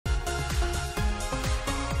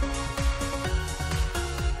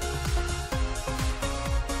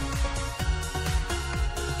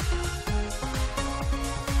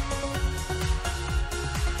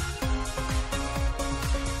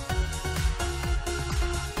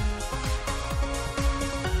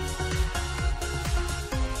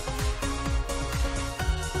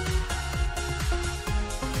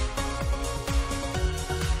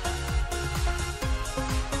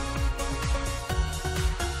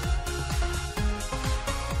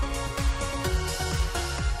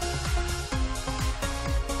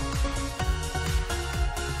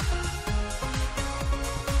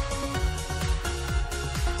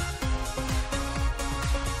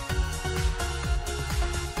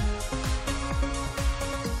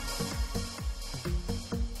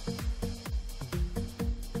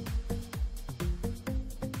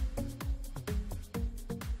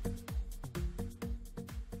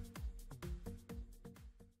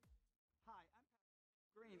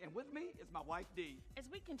and with me is my wife, Dee. As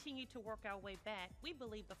we continue to work our way back, we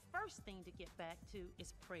believe the first thing to get back to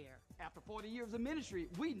is prayer. After 40 years of ministry,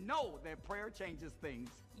 we know that prayer changes things.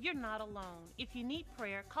 You're not alone. If you need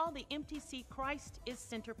prayer, call the MTC Christ is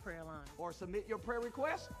Center prayer line. Or submit your prayer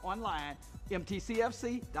request online,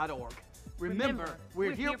 mtcfc.org. Remember,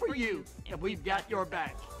 we're here for you, and we've got your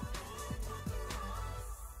back.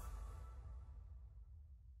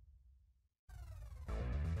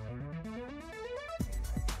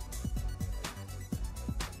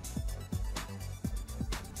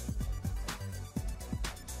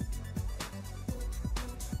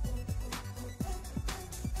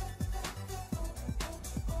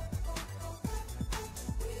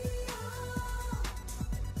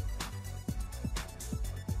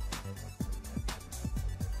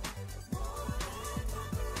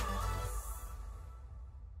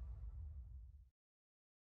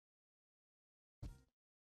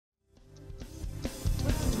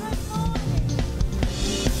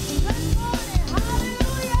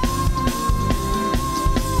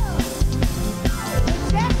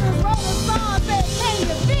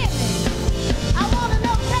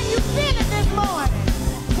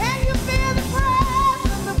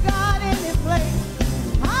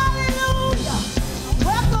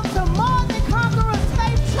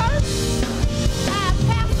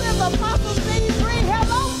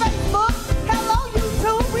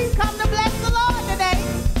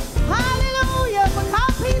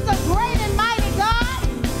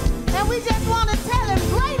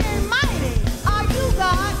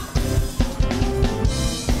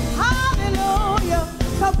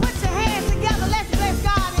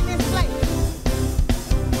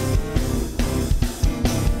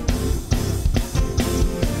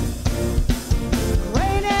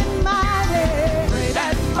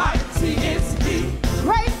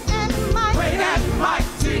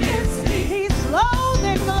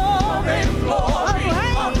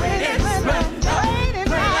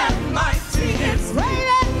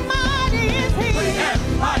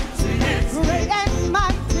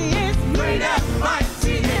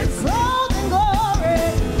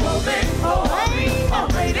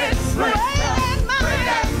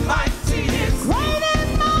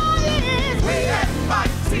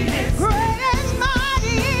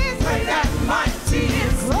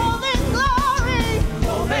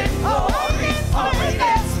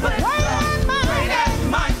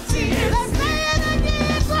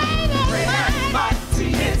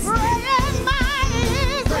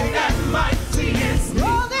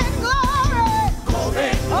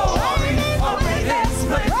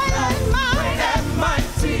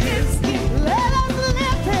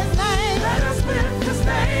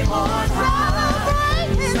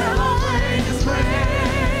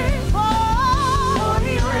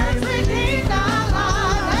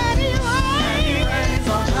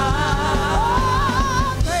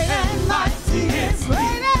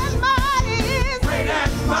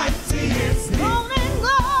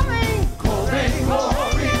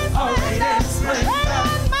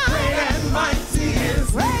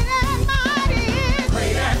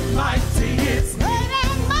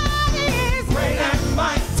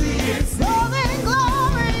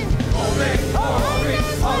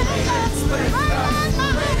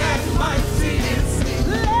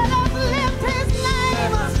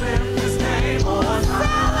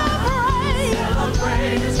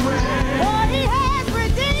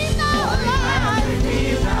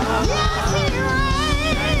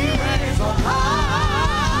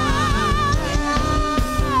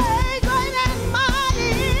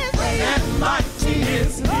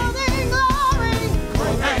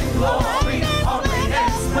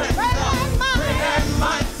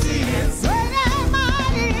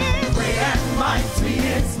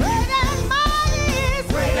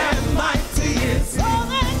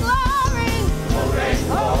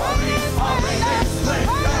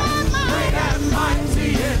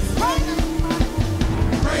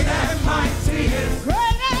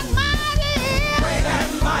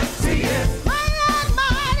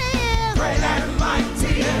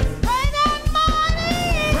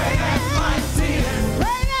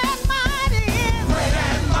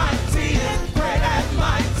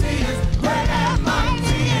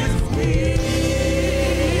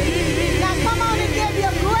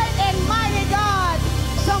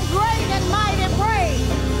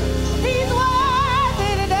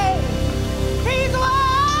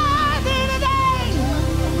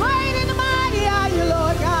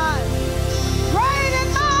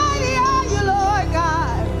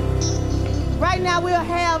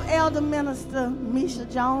 Elder Minister Misha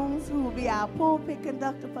Jones, who will be our pulpit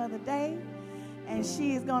conductor for the day. And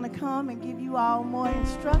she is going to come and give you all more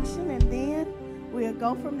instruction, and then we'll we'll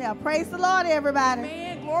go from there. Praise the Lord, everybody.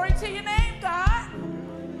 Amen. Glory to your name, God.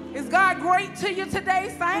 Is God great to you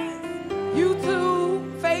today, saints?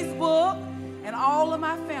 YouTube, Facebook, and all of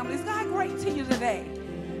my family. Is God great to you today?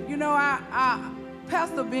 You know,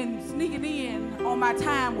 Pastor been sneaking in on my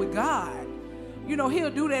time with God. You know,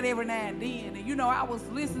 he'll do that every now and then. And, you know, I was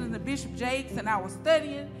listening to Bishop Jakes and I was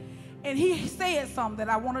studying, and he said something that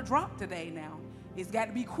I want to drop today now. It's got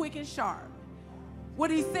to be quick and sharp. What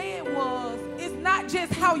he said was, it's not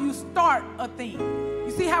just how you start a thing. You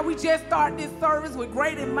see how we just start this service with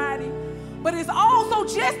great and mighty? But it's also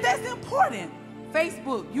just as important,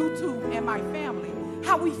 Facebook, YouTube, and my family,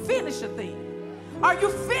 how we finish a thing. Are you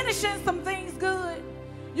finishing some things good?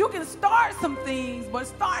 You can start some things, but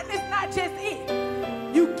starting is not just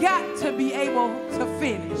it. You got to be able to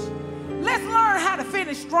finish. Let's learn how to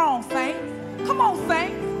finish strong, saints. Come on,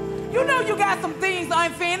 saints. You know you got some things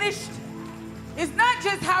unfinished. It's not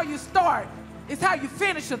just how you start, it's how you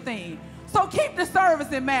finish a thing. So keep the service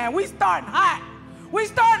in mind. We starting hot. We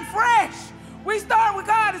starting fresh. We starting with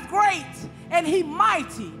God is great and he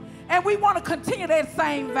mighty. And we want to continue that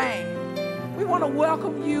same vein. We want to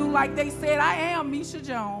welcome you, like they said, I am Misha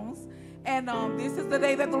Jones. And this is the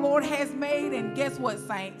day that the Lord has made. And guess what,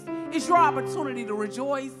 saints? It's your opportunity to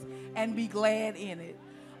rejoice and be glad in it.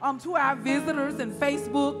 To our visitors in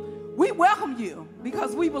Facebook, we welcome you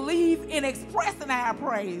because we believe in expressing our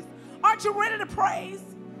praise. Aren't you ready to praise?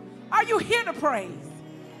 Are you here to praise?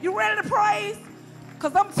 You ready to praise?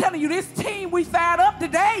 Because I'm telling you, this team, we fired up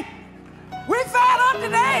today. We fired up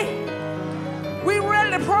today. We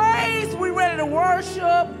ready to praise. We ready to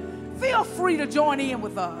worship. Feel free to join in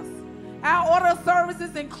with us. Our order of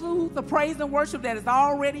services include the praise and worship that is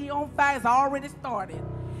already on fire, is already started.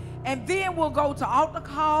 And then we'll go to altar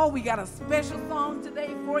call. We got a special song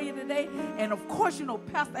today for you today. And of course, you know,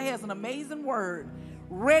 Pastor has an amazing word.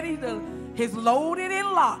 He's loaded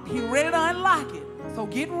and locked. He's ready to unlock it. So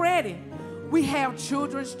get ready. We have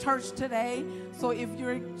children's church today. So if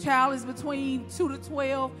your child is between 2 to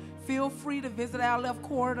 12, feel free to visit our left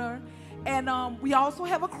corridor. And we also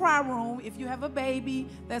have a cry room. If you have a baby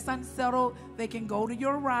that's unsettled, they can go to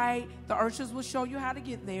your right. The ushers will show you how to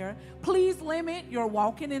get there. Please limit your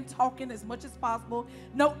walking and talking as much as possible.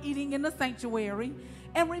 No eating in the sanctuary.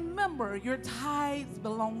 And remember, your tithes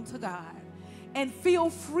belong to God. And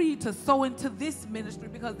feel free to sow into this ministry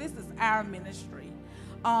because this is our ministry.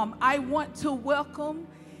 I want to welcome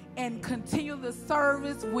and continue the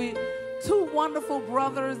service with two wonderful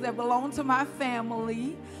brothers that belong to my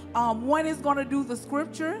family. One is going to do the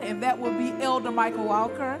scripture, and that will be Elder Michael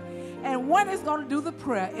Walker. And one is going to do the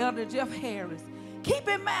prayer, Elder Jeff Harris. Keep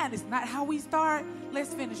in mind, it's not how we start.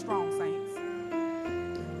 Let's finish strong, saints.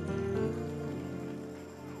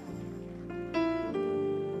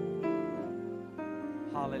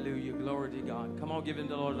 Hallelujah. Glory to God. Come on, give him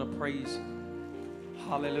the Lord a praise.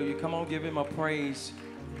 Hallelujah. Come on, give him a praise.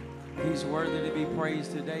 He's worthy to be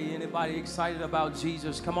praised today. Anybody excited about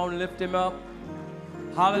Jesus? Come on, lift him up.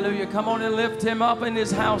 Hallelujah. Come on and lift him up in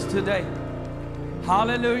this house today.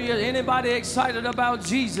 Hallelujah. Anybody excited about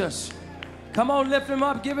Jesus? Come on, lift him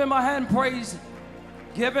up. Give him a hand praise.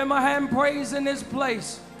 Give him a hand praise in this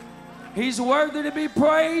place. He's worthy to be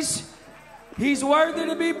praised. He's worthy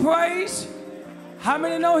to be praised. How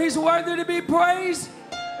many know he's worthy to be praised?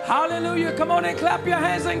 Hallelujah. Come on and clap your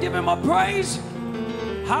hands and give him a praise.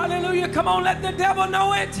 Hallelujah. Come on, let the devil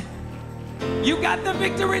know it. You got the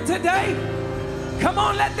victory today. Come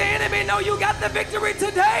on, let the enemy know you got the victory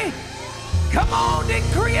today. Come on,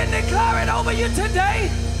 decree and declare it over you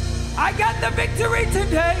today. I got the victory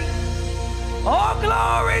today. Oh,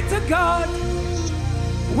 glory to God.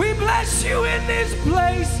 We bless you in this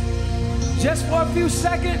place. Just for a few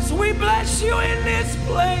seconds, we bless you in this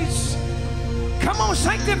place. Come on,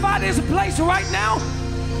 sanctify this place right now.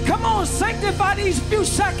 Come on, sanctify these few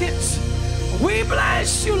seconds. We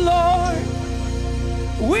bless you, Lord.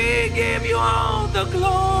 We give you all the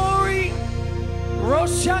glory.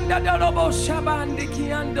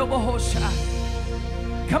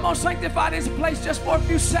 Come on, sanctify this place just for a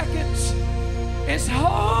few seconds. It's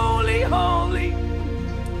holy, holy.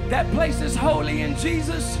 That place is holy in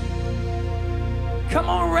Jesus. Come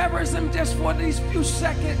on, reverence him just for these few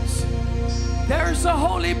seconds. There's a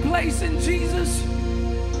holy place in Jesus.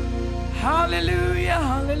 Hallelujah,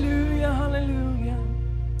 hallelujah, hallelujah.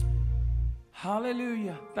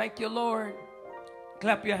 Hallelujah. Thank you, Lord.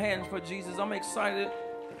 Clap your hands for Jesus. I'm excited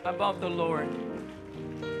about the Lord.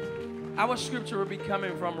 Our scripture will be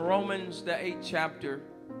coming from Romans, the 8th chapter.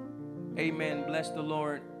 Amen. Bless the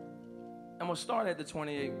Lord. And we'll start at the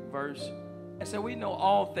 28th verse. And so we know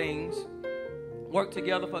all things work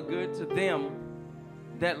together for good to them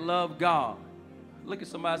that love God, Look at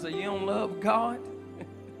somebody and say, you don't love God?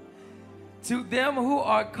 To them who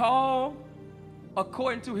are called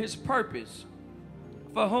according to his purpose,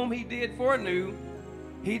 for whom he did foreknew,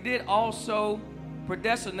 he did also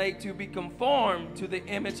predestinate to be conformed to the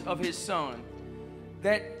image of his Son,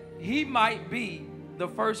 that he might be the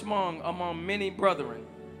firstborn among many brethren.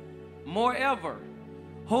 Moreover,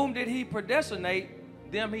 whom did he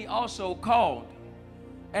predestinate, them he also called.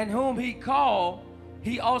 And whom he called,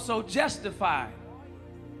 he also justified.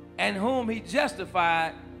 And whom he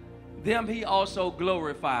justified, them he also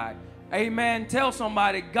glorified. Amen. Tell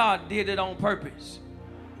somebody God did it on purpose.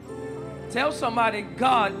 Tell somebody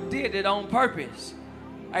God did it on purpose.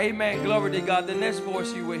 Amen. Glory to God. The next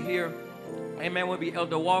voice you will hear, amen, will be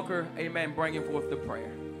Elder Walker. Amen. Bringing forth the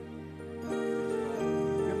prayer.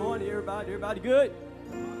 Good morning, everybody. Everybody good?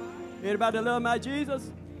 Everybody love my Jesus?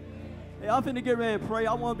 Hey, I'm finna get ready and pray.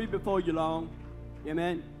 I won't be before you long.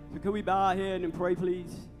 Amen. So can we bow our head and pray,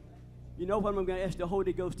 please? You know what I'm going to ask the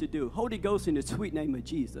Holy Ghost to do? Holy Ghost, in the sweet name of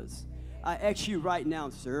Jesus, I ask you right now,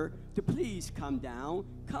 sir, to please come down.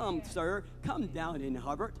 Come, sir. Come down and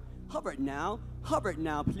hover. Hover now,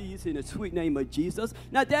 please, in the sweet name of Jesus.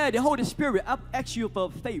 Now, Daddy, Holy Spirit, I ask you for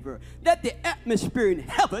a favor. Let the atmosphere in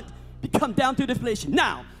heaven come down to the flesh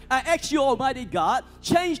now. I ask you, Almighty God,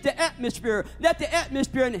 change the atmosphere. Let the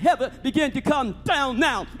atmosphere in heaven begin to come down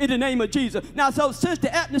now in the name of Jesus. Now, so since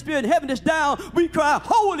the atmosphere in heaven is down, we cry,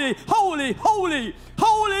 holy, holy, holy,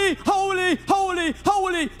 holy, holy, holy,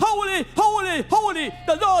 holy, holy, holy, holy,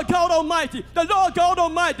 the Lord God Almighty,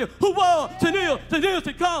 who was and is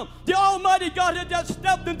to come. The Almighty God has just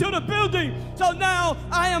stepped into the building. So now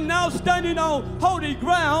I am now standing on holy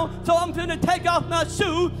ground. So I'm going to take off my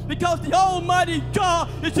shoes because the Almighty God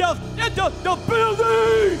is just into the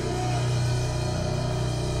building.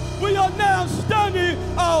 We are now standing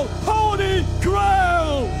on holy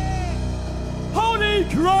ground. Holy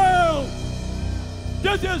ground.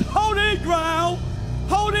 This is holy ground.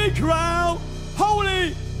 Holy ground.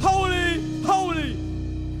 Holy, holy, holy.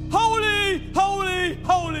 Holy, holy,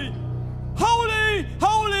 holy. Holy,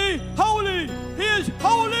 holy, holy. He is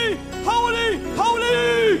holy, holy,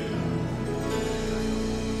 holy.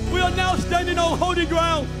 We are now standing on holy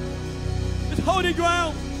ground. It's holy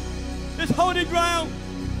ground. It's holy ground.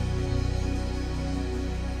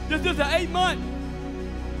 This is the 8th month.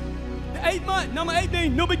 The 8th month, number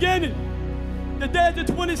 18, new beginning. The day is the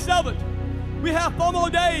 27th. We have 4 more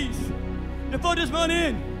days before this month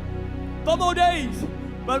ends. 4 more days.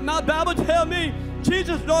 But my Bible tells me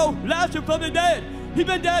Jesus rose Lazarus from the dead. He's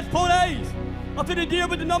been dead 4 days. I'm going to deal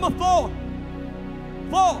with the number 4.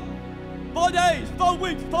 4. 4 days, 4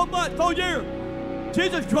 weeks, 4 months, 4 years.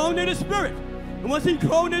 Jesus groaned in the spirit. And once he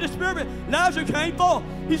groaned in the spirit, Lazarus came forth.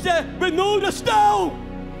 He said, remove the stone.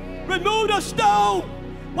 Remove the stone.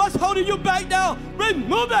 What's holding you back now?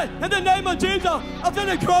 Remove it in the name of Jesus. I'm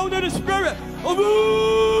going to groan in the spirit.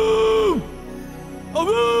 Ooh!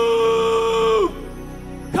 Ooh!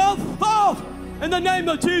 Come forth in the name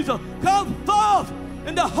of Jesus. Come forth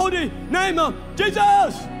in the holy name of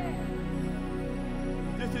Jesus.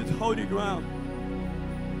 This is holy ground.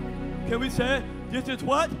 Can we say this is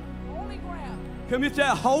what? Holy ground. Can we say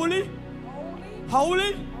holy?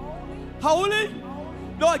 Holy? Holy?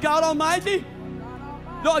 Lord God Almighty?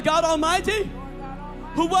 Lord God Almighty?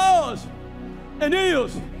 Who was and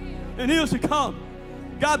is to come.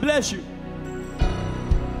 God bless you.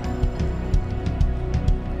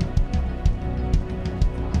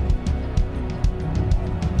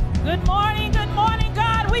 Good morning,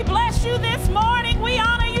 God. We bless you this morning. We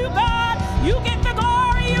honor you, God. You get the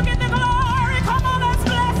glory, you get the glory. Come on, let's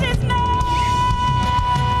bless his name.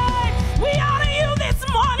 We honor you this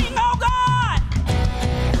morning, oh God.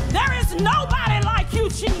 There is nobody like you,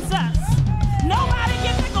 Jesus. Nobody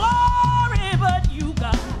gets the glory but you,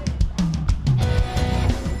 God.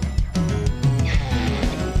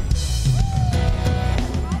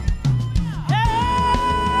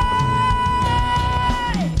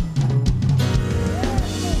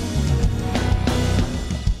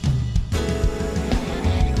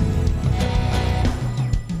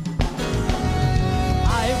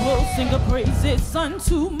 Sing a praises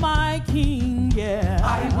unto my King, yeah.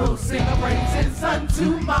 I will sing a praises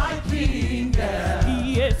unto my King, yeah.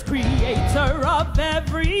 He is creator of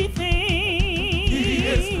everything. He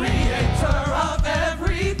is creator of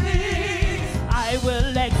everything. I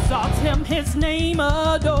will exalt him, his name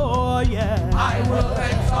adore, yeah. I will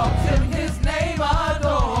exalt him, his name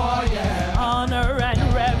adore, yeah. Honor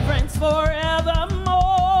and reverence forevermore.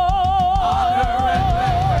 Honor and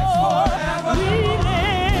reverence forevermore.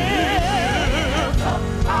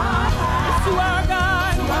 To our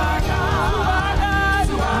God, to our God, to our God,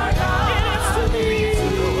 to our God. It is to thee.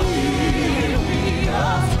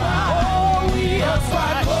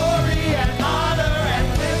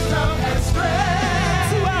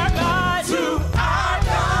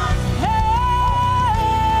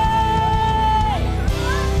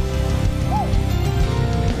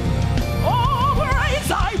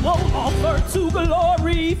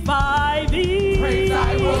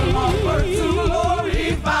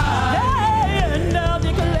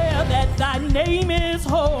 is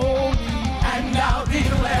holy. And I'll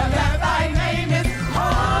declare that thy name is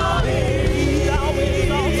holy. Thou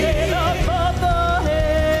exalted above the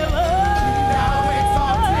heavens. Thou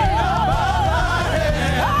exalted above the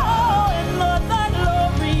heavens. Oh, and Lord, thy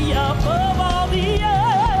glory above all the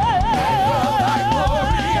earth. Thy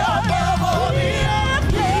glory above all the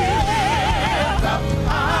earth. Lift up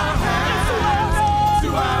our hands to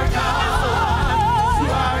our God. To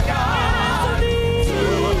our God. To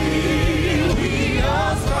thee we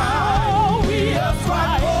ascribe. We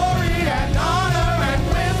ascribe glory and honor and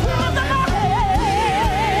wisdom and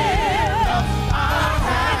lift up our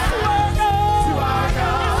hands to our God.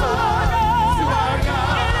 To our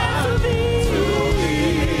God. To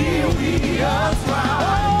thee we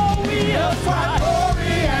ascribe. We ascribe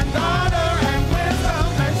glory and honor and wisdom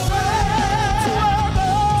and strength to our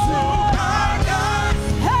God.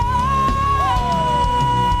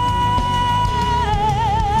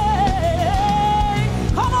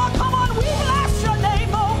 Come on, we bless your name,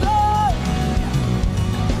 oh God.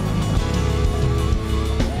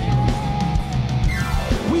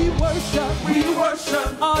 We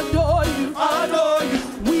worship, adore you,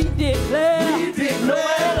 we declare,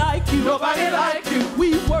 nobody like you, Nobody like you.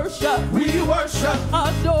 we worship, We worship,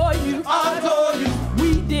 adore you, adore you.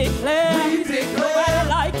 we declare, We declare, nobody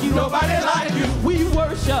like you, Nobody like you. we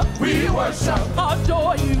worship, We worship,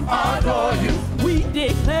 adore you, adore you. we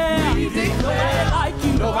declare, We declare, nobody like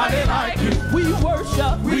you, Nobody like you. we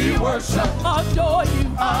worship, We worship, adore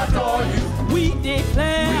you, adore you. we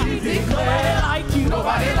declare, We declare, nobody like you,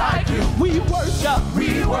 Nobody like you. we worship,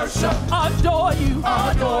 We worship, adore you,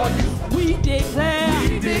 adore you. we declare,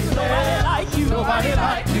 We declare, nobody like you, Nobody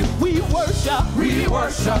like you. we worship, We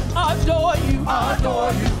worship, adore you,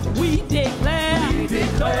 adore you. we declare, We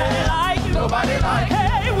declare, nobody like you, Nobody like you.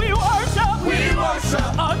 hey, we worship, We worship,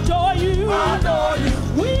 adore you, adore you.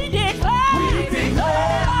 we declare, We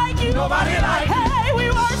declare, like you, Nobody like you. hey, we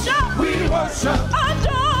worship, We worship,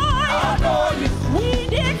 adore you, adore you. we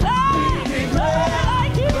declare, We declare,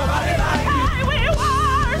 like you, Nobody like you. hey, we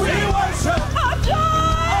worship, We worship,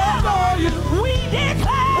 adore adore you. we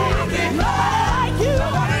declare, We declare, like you,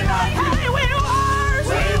 nobody like you. hey, we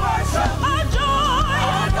worship, We worship,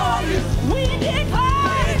 adore you. we declare,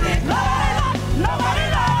 We declare, nobody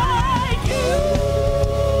like you.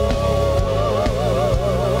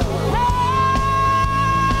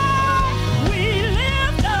 We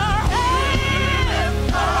lift our hands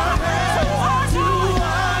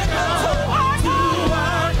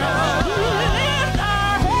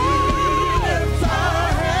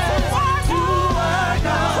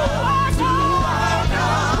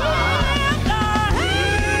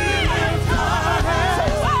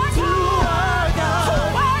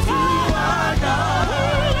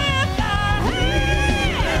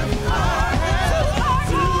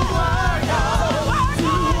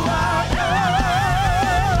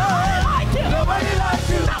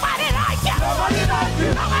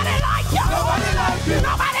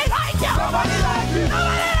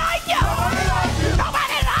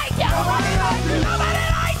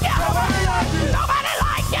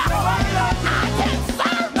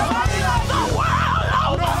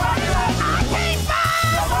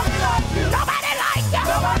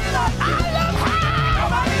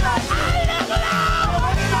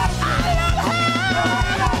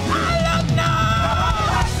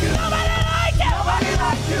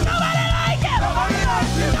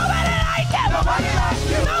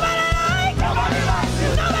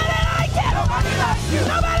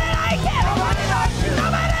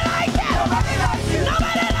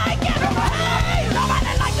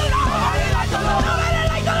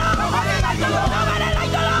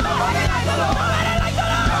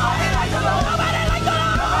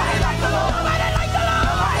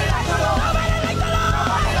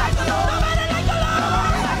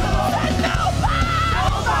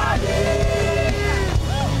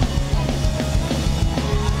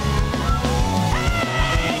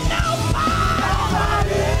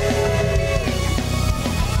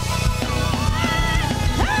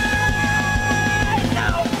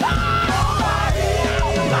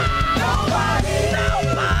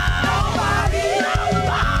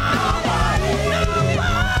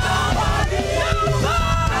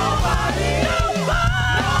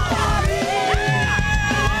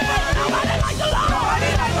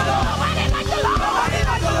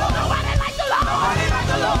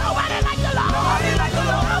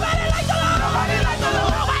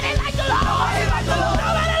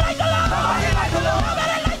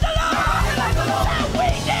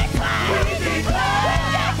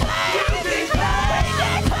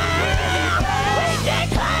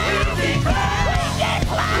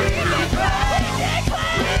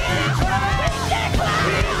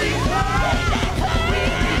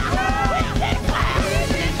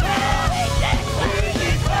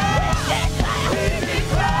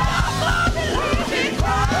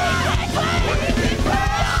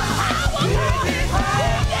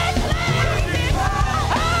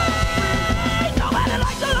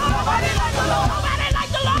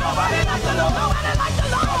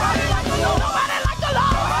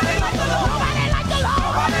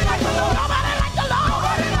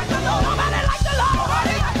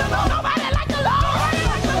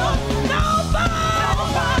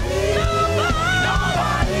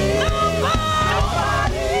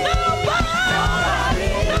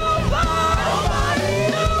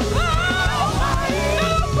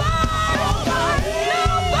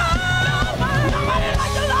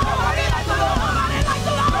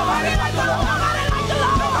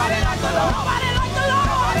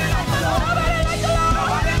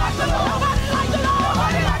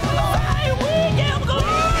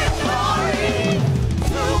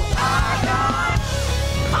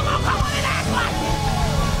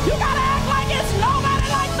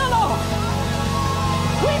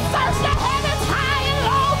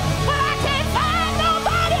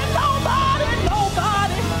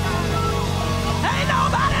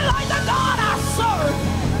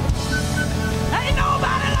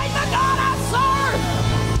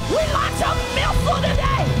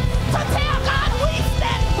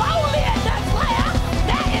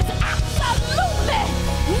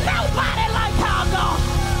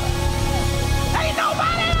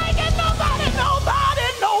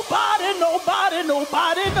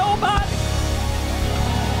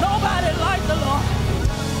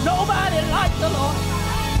like the Lord.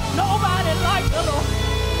 Nobody like the Lord.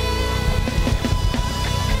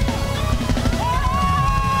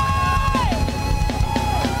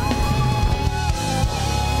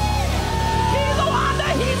 He's a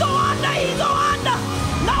wonder, he's a wonder, he's a wonder.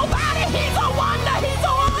 Nobody, he's a wonder, he's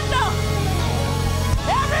a wonder.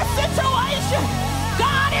 Every situation,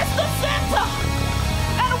 God is the center.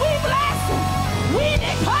 And we bless him. We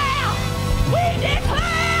declare,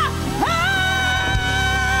 hey,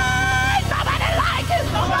 nobody like him.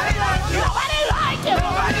 Nobody like you. Nobody like him.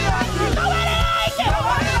 Nobody like you. Nobody like him.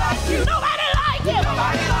 Nobody like you. Nobody like him.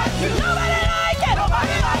 Nobody like you. Nobody like it.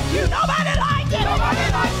 Nobody like you. Nobody like it. Nobody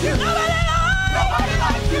like you. Nobody like nobody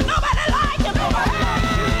like you. Nobody like him. Nobody like you.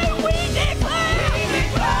 Hey, we declare. We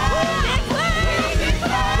declare. We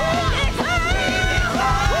declare. We declare.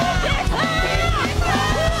 We declare.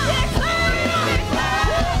 We declare. We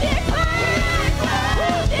declare. We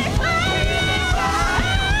declare.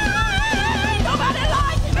 Nobody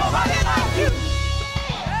like you. Nobody like you.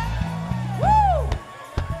 Woo!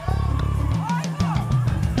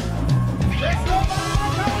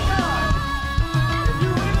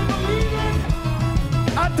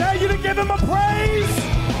 I dare you to give him a praise.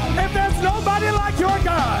 If there's nobody like your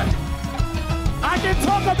God, I can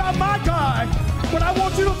talk about my God, but I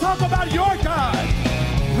want you to talk about your God.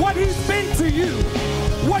 What he's been to you,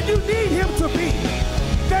 what you need him to be.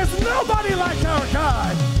 There's nobody like our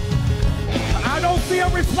God. I don't see a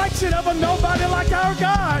reflection of a nobody like our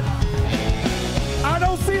God. I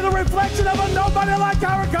don't see the reflection of a nobody like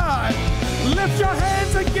our God. Lift your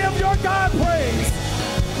hands and give your God praise.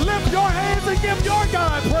 Lift your hands and give your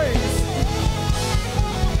God praise.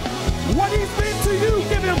 What he's been to you,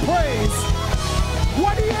 give him praise.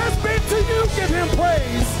 What he has been to you, give him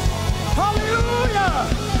praise. Hallelujah.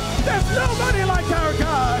 There's nobody like our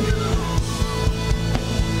God.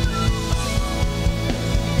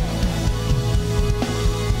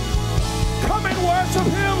 Come and worship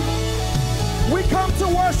him. We come to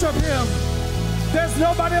worship him. There's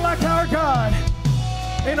nobody like our God.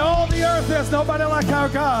 In all the earth, there's nobody like our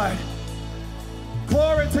God.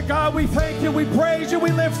 Glory to God. We thank you. We praise you.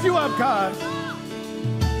 We lift you up, God.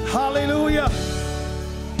 Hallelujah.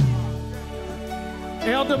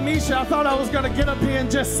 Elder Misha, I thought I was going to get up here and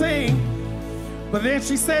just sing, but then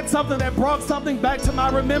she said something that brought something back to my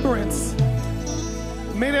remembrance.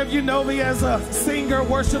 Many of you know me as a singer,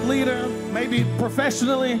 worship leader, maybe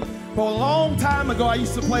professionally. But a long time ago, I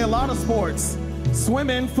used to play a lot of sports.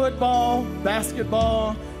 Swimming, football,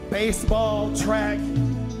 basketball, baseball, track,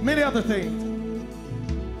 many other things.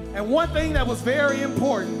 And one thing that was very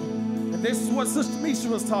important, and this is what Sister Misha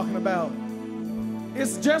was talking about,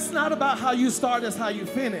 it's just not about how you start, it's how you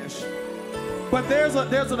finish. But there's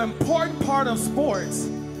an important part of sports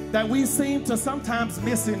that we seem to sometimes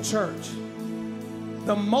miss in church.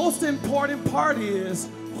 The most important part is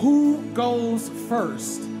who goes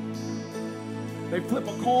first. They flip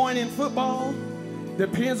a coin in football.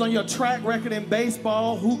 Depends on your track record in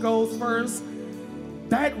baseball, who goes first.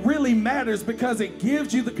 That really matters because it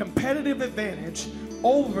gives you the competitive advantage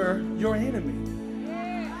over your enemy.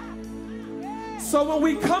 So when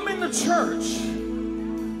we come into church,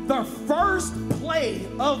 the first play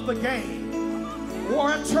of the game, or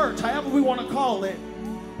at church, however we want to call it,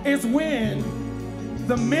 is when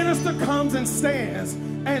the minister comes and stands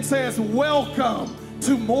and says, "Welcome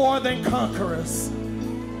to More Than Conquerors."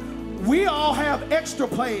 We all have extra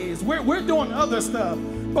plays. We're doing other stuff.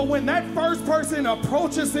 But when that first person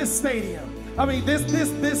approaches this stadium,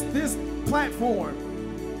 this platform,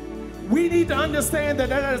 we need to understand that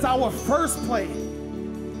that is our first play.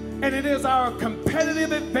 And it is our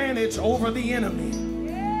competitive advantage over the enemy.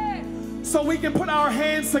 So we can put our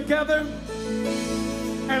hands together.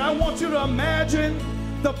 And I want you to imagine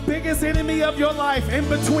the biggest enemy of your life in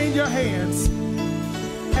between your hands.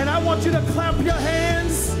 And I want you to clap your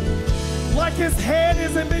hands like his head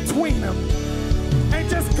is in between them. And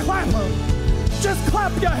just clap them. Just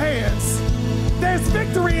clap your hands. There's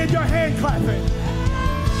victory in your hand clapping.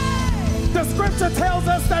 The scripture tells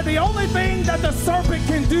us that the only thing that the serpent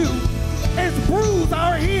can do is bruise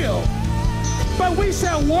our heel. But we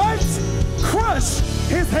shall what? Crush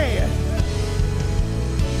his head.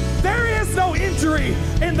 There is no injury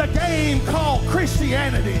in the game called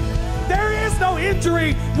Christianity. There is no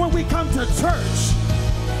injury when we come to church.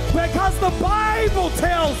 Because the Bible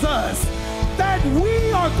tells us that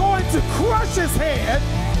we are going to crush his head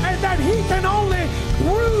and that he can only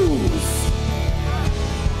bruise.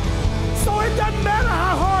 So it doesn't matter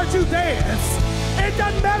how hard you dance. It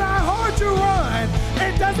doesn't matter how hard you run.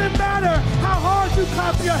 It doesn't matter how hard you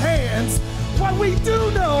clap your hands. What we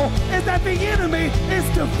do know is that the enemy is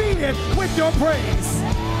defeated with your praise.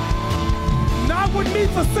 with me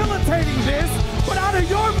facilitating this, but out of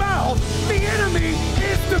your mouth, the enemy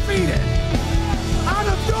is defeated. Out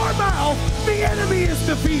of your mouth, the enemy is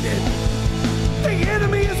defeated. The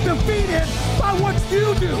enemy is defeated by what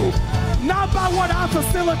you do, not by what I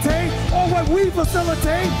facilitate or what we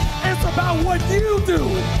facilitate. It's about what you do.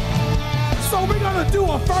 So we're going to do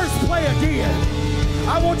a first play again.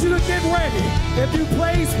 I want you to get ready. If you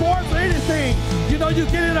play sports or anything, you know, you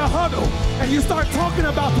get in a huddle and you start talking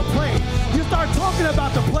about the play. You start talking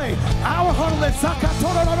about the play. Our huddle is because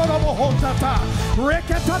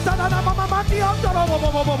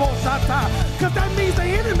that means the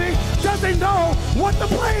enemy doesn't know what the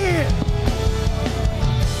play is.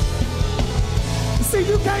 See,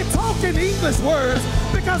 you can't talk in English words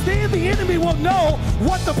because then the enemy will know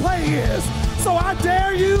what the play is. So I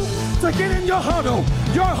dare you to get in your huddle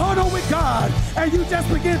with God, and you just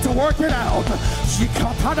begin to work it out.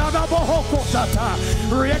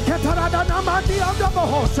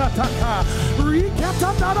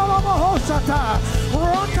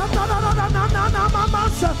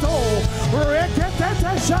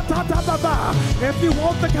 If you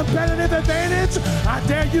want the competitive advantage, I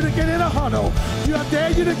dare you to get in a huddle. I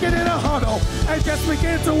dare you to get in a huddle and just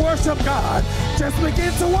begin to worship God. Just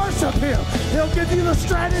begin to worship Him. He'll give you the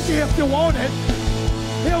strategy if you want it.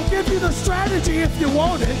 He'll give you the strategy if you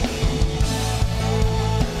want it.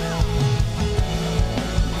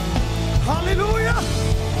 Hallelujah.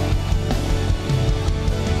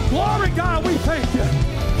 Glory, God, we thank you.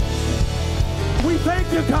 We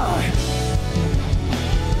thank you, God.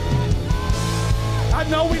 I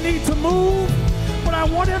know we need to move, but I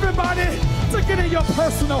want everybody to get in your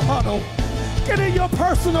personal huddle. Get in your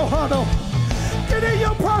personal huddle. Get in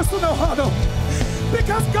your personal huddle.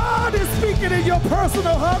 Because God is speaking in your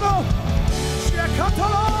personal huddle.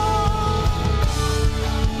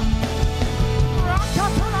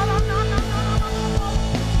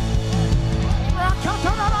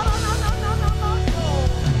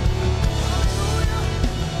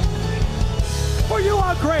 For you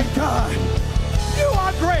are great, God. You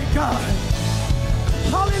are great, God.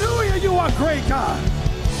 Hallelujah, you are great, God.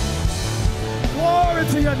 Glory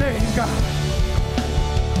to your name, God.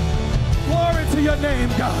 Glory to your name,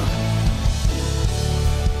 God.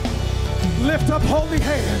 Lift up holy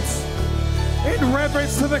hands in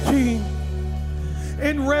reverence to the King.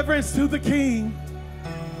 In reverence to the King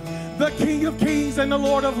of Kings and the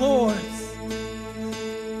Lord of Lords.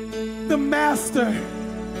 The Master,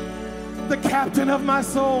 the captain of my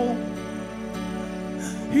soul.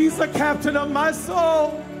 He's the captain of my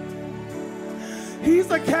soul. He's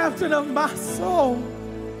the captain of my soul.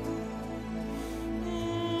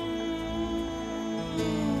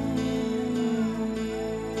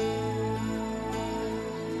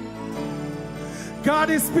 God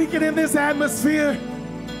is speaking in this atmosphere.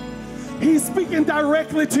 He's speaking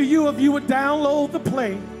directly to you if you would download the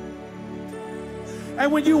play.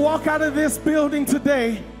 And when you walk out of this building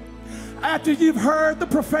today, after you've heard the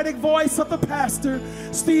prophetic voice of the pastor,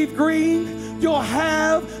 Steve Green, you'll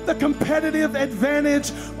have the competitive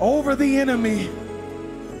advantage over the enemy.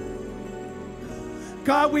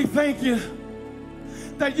 God, we thank you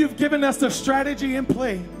that you've given us the strategy and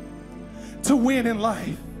play to win in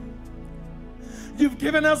life. You've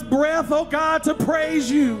given us breath, oh God, to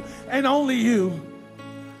praise you and only you.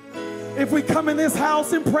 If we come in this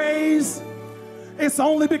house and praise, it's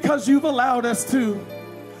only because you've allowed us to.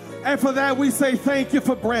 And for that we say thank you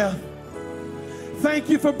for breath. Thank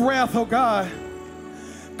you for breath, oh God.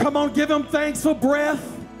 Come on, give him thanks for breath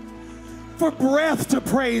to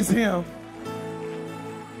praise him.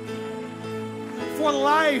 For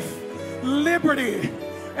life, liberty,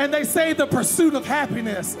 and they say the pursuit of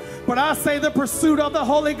happiness, but I say the pursuit of the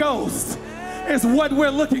Holy Ghost is what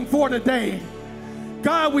we're looking for today.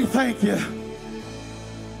 God, we thank you.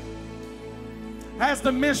 As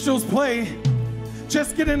the minstrels play,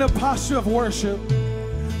 just get in a posture of worship,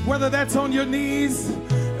 whether that's on your knees,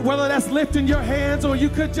 whether that's lifting your hands, or you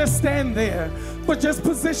could just stand there, but just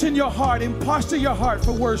position your heart and posture your heart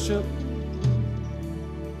for worship.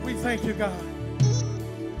 We thank you, God.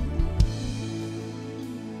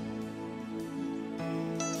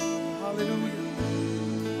 Hallelujah.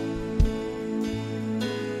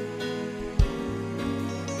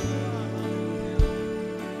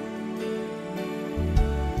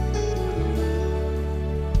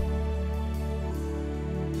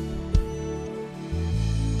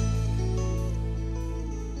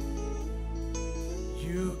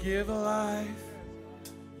 You give life,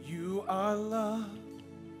 you are love,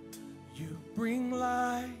 you bring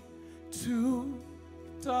light to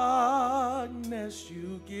darkness,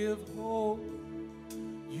 you give hope,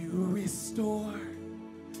 you restore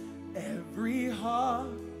every heart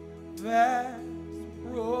that's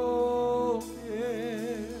broken.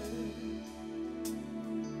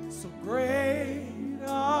 So great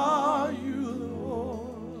are you,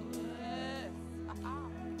 Lord. Yes. Oh,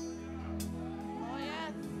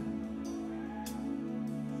 yes.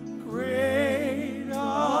 Great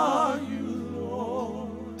are you,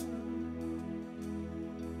 Lord.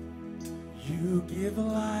 You give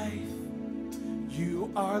life. You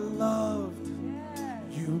are loved.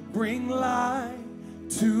 You bring light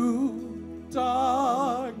to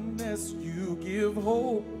darkness. You give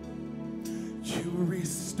hope. You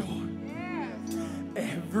restore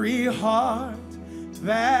every heart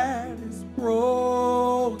that is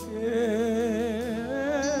broken.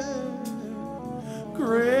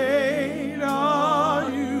 Great are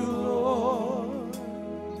you, Lord.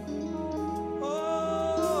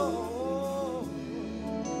 Oh,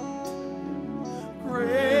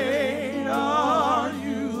 great are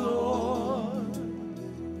you, Lord.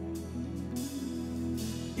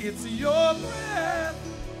 It's your breath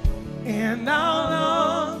in our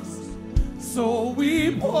lungs, so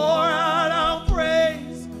we pour out our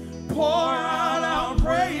praise, pour out our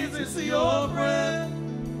praise. It's your breath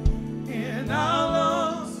in our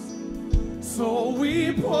lungs, so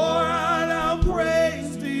we pour out our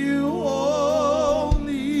praise to you only.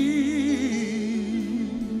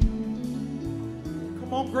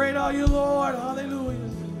 Come on, great are you, Lord. Hallelujah.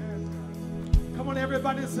 Come on,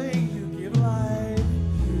 everybody sing. You give life.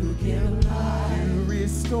 You give life. You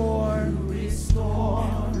restore.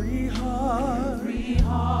 Every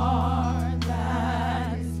heart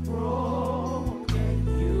that is broken.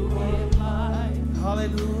 You give life.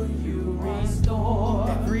 Hallelujah. You restore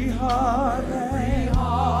every heart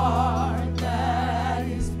that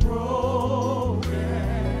is broken.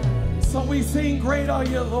 So we sing, great are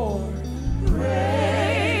you, Lord.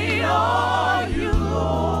 Great are you,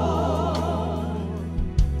 Lord.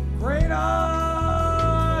 Great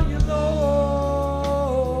are you, Lord.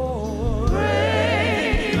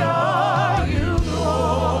 Great are you,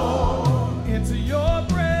 Lord. Into your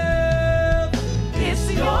breath. It's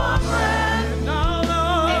your breath. In our lungs.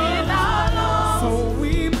 So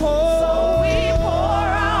we pour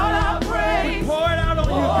out our praise. We pour it out on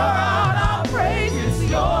you, God. Pour out our praise. It's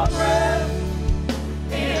your breath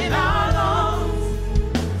in our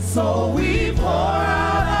lungs. So we pour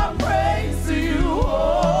out our praise to you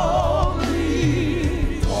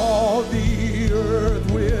only. All the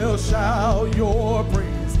earth will shout your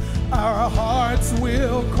praise. Our hearts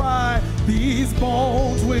will cry. These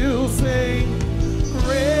bones will sing.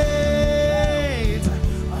 Great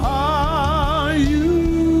are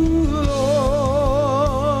you, Lord.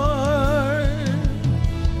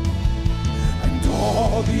 And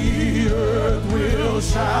all the earth will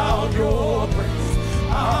shout your praise.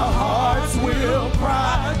 Our hearts will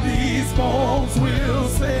cry. These bones will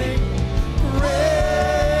sing.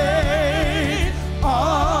 Great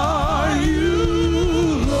are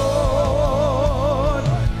you, Lord.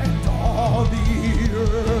 And all the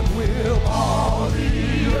earth will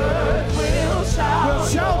shout. We'll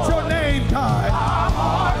shout your name, God.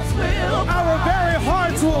 Our very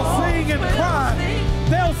hearts will sing and cry.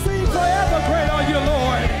 They'll sing forever, great are you,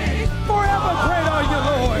 Lord. Forever, great are you,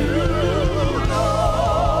 Lord.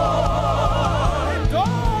 And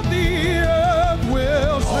all the earth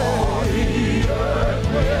will sing.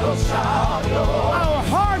 Our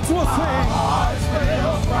hearts will sing.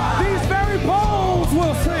 These very bones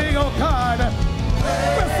will sing, oh God.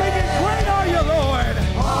 We're singing, great are you, Lord.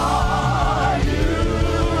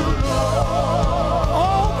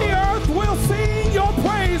 All the earth will sing your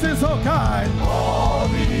praises, oh God. All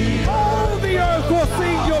the earth will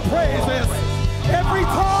sing your praises. Every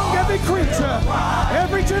tongue, every creature,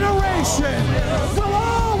 every generation will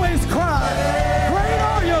always cry. Great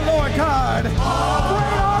are you, Lord God.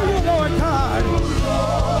 Great are you, Lord God.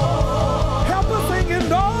 Help us sing,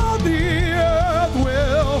 and all the earth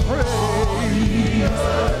will praise.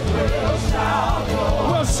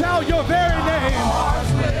 We'll shout your very name.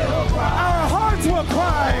 Our hearts will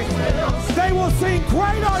cry. They will sing,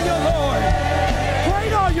 great are you, Lord.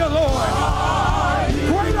 Great are you, Lord.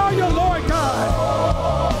 Great are you, Lord God.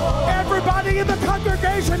 Everybody in the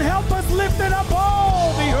congregation, help us lift it up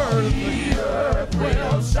all the earth.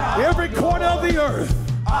 Every corner of the earth.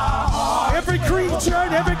 Every creature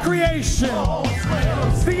and every creation.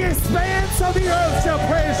 The expanse of the earth shall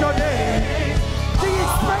praise your name. The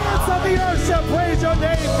expanse of the earth shall praise your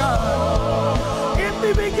name, God. In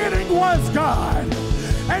the beginning was God.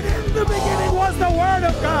 And in the beginning was the Word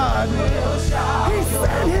of God. He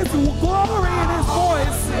sent His glory and His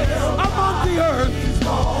voice among the earth.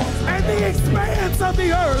 And the expanse of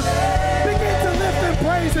the earth began to lift and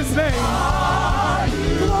praise His name.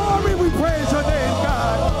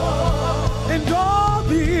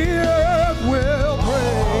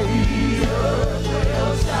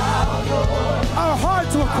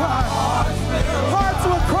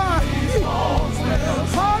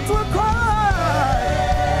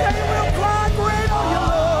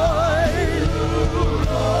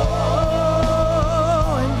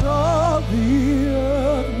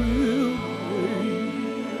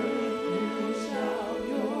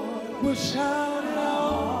 shout it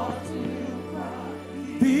out.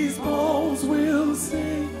 These bones will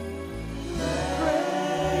sing.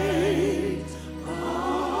 Great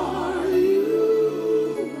are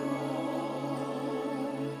you, Lord.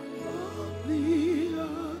 The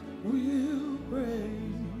earth will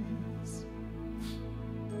praise.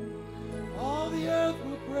 All the earth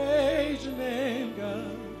will praise your name,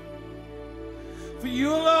 God. For you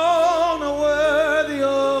alone are worthy,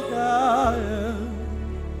 oh God.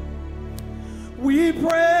 We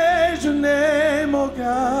praise your name, oh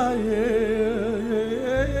God. Yeah.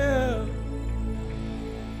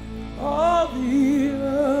 All the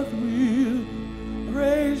earth will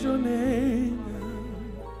praise your name,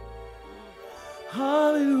 God.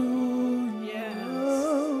 Hallelujah. Yes.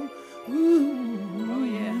 Ooh. Oh,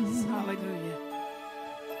 yes. Hallelujah.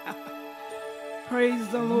 Praise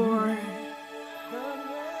the Lord.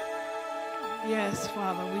 Yes,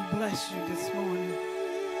 Father, we bless you this morning.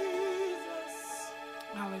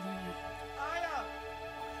 Hallelujah.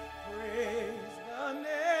 Praise the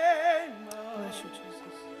name of Bless you,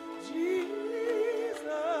 Jesus. Jesus.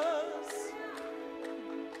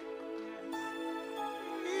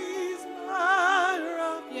 He's my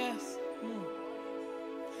rock. Yes.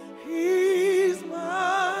 He's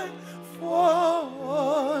my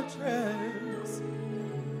fortress.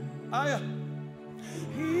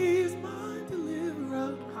 He's my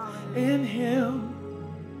deliverer. In him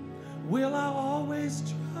will I always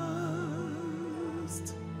trust.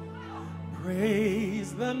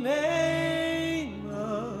 Praise the name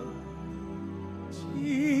of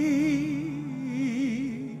Jesus.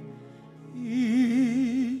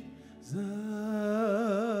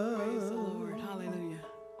 Praise the Lord. Hallelujah.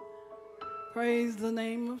 Praise the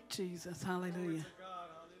name of Jesus. Hallelujah.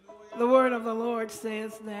 The word of the Lord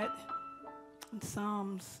says that in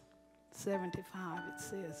Psalms 75, it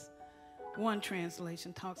says, one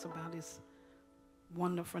translation talks about his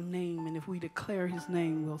wonderful name, and if we declare his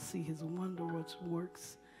name, we'll see his wondrous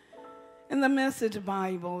works. In the Message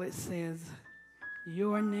Bible, it says,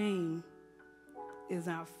 your name is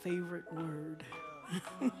our favorite word.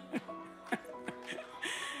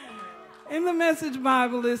 In the Message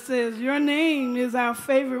Bible, it says, your name is our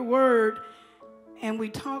favorite word, and we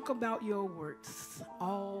talk about your works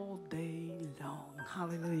all day long.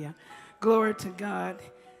 Hallelujah. Glory to God.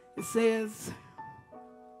 It says,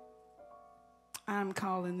 I'm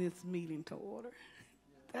calling this meeting to order.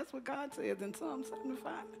 That's what God says in Psalm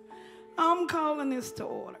 75. I'm calling this to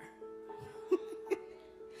order.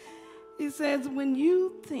 He says, when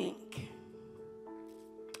you think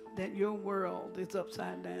that your world is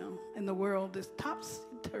upside down and the world is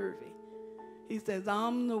topsy-turvy, he says,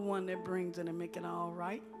 I'm the one that brings it and make it all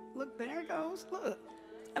right. Look, there it goes. Look.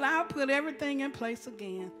 And I'll put everything in place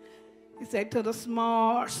again. He said to the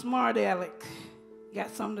smart aleck,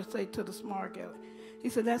 got something to say to the smart aleck. He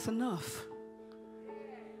said, that's enough.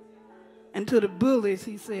 And to the bullies,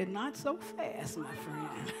 he said, not so fast, my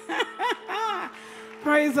friend.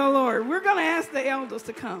 Praise the Lord. We're going to ask the elders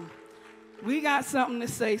to come. We got something to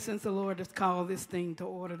say since the Lord has called this thing to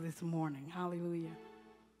order this morning. Hallelujah.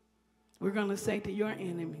 We're going to say to your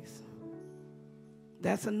enemies,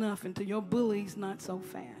 that's enough. And to your bullies, not so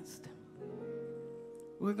fast.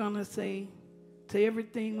 We're going to say to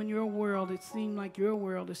everything when your world, it seems like your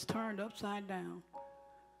world is turned upside down.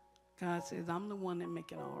 God says, I'm the one that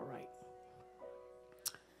make it all right.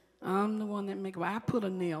 I'm the one that make it. I put a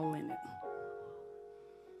nail in it.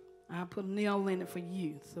 I put a nail in it for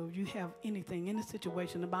you. So if you have anything in the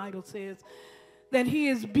situation, the Bible says that he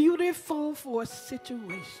is beautiful for a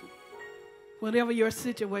situation. Whatever your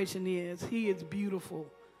situation is, he is beautiful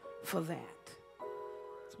for that.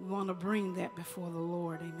 So we want to bring that before the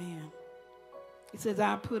Lord. Amen. He says,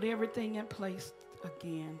 I put everything in place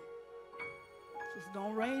again. He says,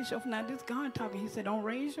 don't raise your, now this God talking, he said, don't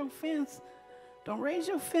raise your fence. Don't raise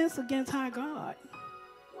your fence against high God.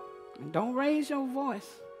 And don't raise your voice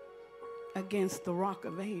against the rock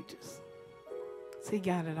of ages. So he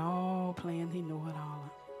got it all planned. He know it all.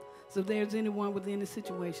 So if there's anyone within the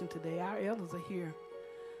situation today, our elders are here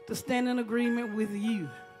to stand in agreement with you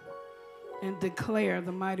and declare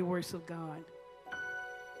the mighty works of God.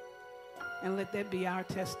 And let that be our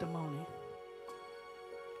testimony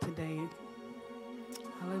today.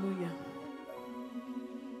 Hallelujah.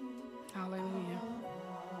 Hallelujah.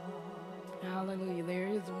 Hallelujah. There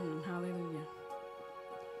is one. Hallelujah.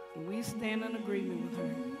 And we stand in agreement with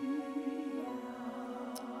her.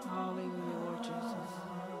 Hallelujah, Lord Jesus.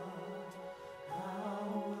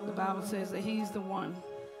 The Bible says that he's the one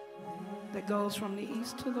that goes from the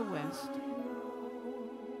east to the west.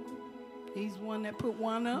 He's one that put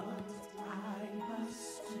one up.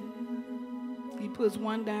 He puts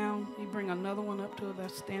one down, he bring another one up till they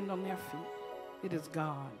stand on their feet. It is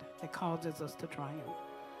God that causes us to triumph.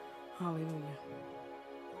 Hallelujah.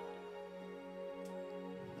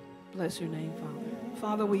 Bless your name, Father.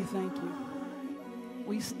 Father, we thank you.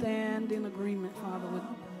 We stand in agreement, Father, with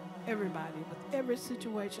everybody, with every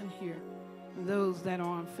situation here, and those that are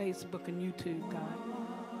on Facebook and YouTube, God.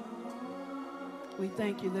 We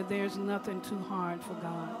thank you that there's nothing too hard for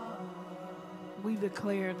God. We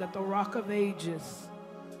declare that the Rock of Ages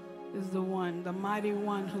is the one, the mighty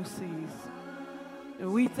one who sees.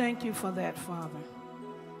 And we thank you for that, Father.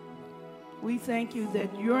 We thank you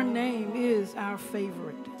that your name is our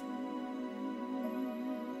favorite.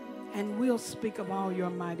 And we'll speak of all your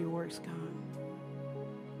mighty works, God.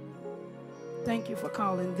 Thank you for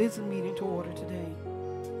calling this meeting to order today.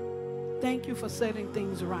 Thank you for setting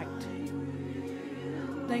things right.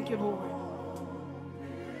 Thank you, Lord.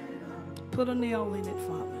 Put a nail in it,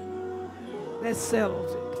 Father. That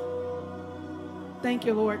settles it. Thank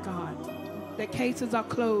you, Lord God, that cases are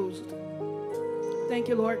closed. Thank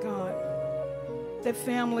you, Lord God, that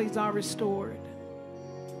families are restored.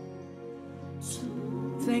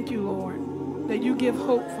 Thank you, Lord, that you give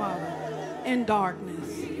hope, Father, in darkness.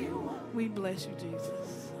 We bless you,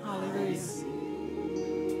 Jesus. Hallelujah.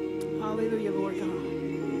 Hallelujah, Lord God.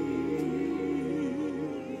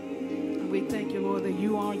 We thank you, Lord, that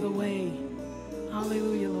you are the way.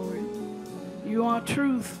 Hallelujah, Lord. You are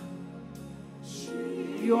truth.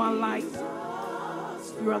 You are light.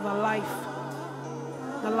 You are the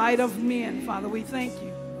light of men, Father. We thank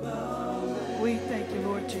you. We thank you,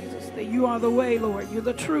 Lord Jesus, that you are the way, Lord. You're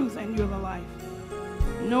the truth and you're the life.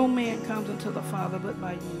 No man comes unto the Father but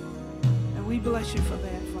by you. And we bless you for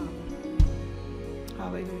that, Father.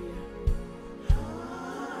 Hallelujah.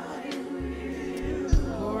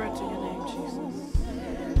 Glory to your name, Jesus.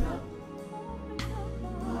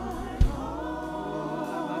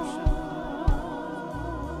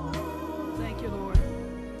 Thank you, Lord.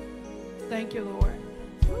 Thank you, Lord.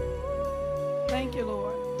 Thank you,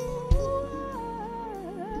 Lord.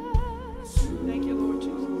 Thank you, Lord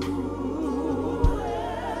Jesus.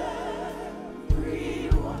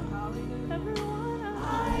 Everyone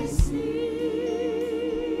I see.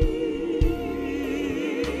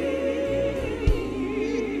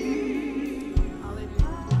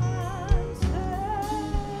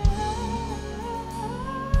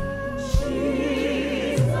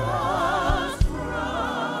 Jesus Christ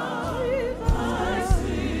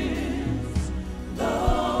is the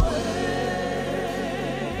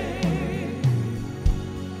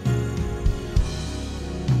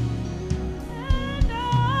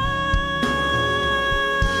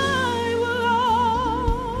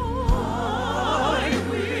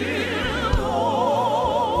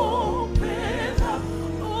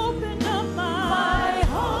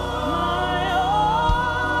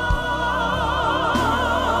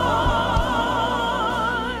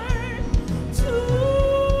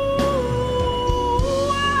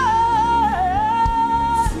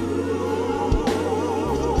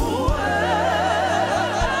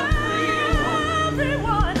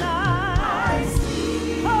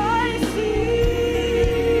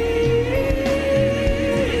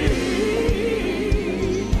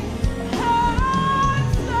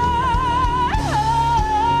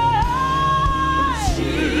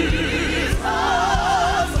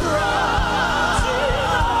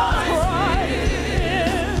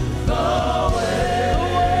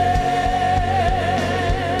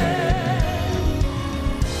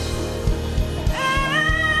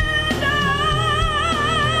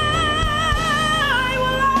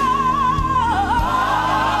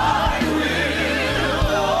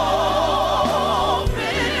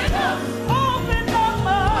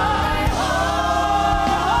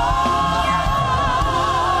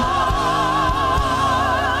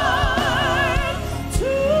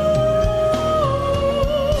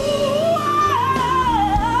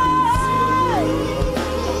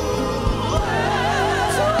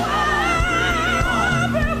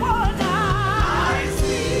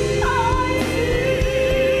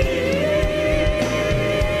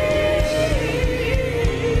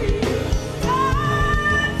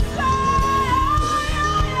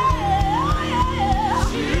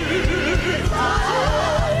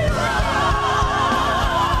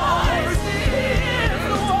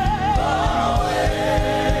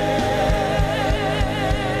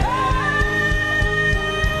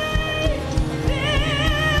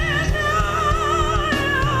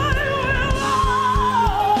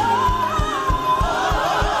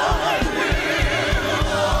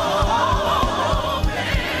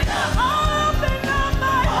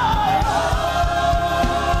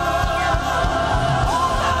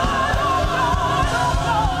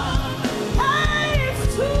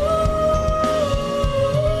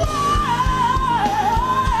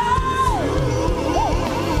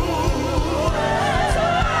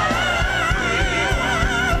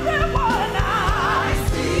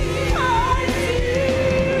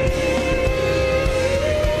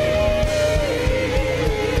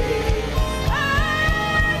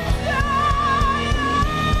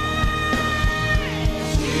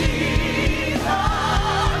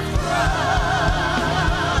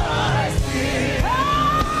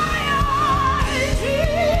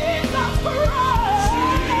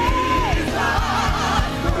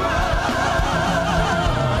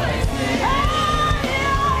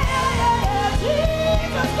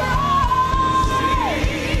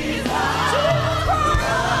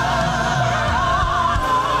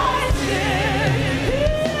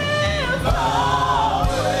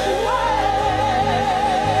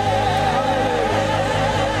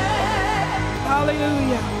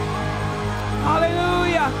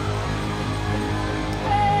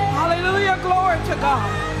Hallelujah. Glory to God.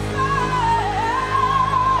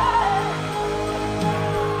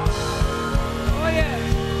 Oh, yes.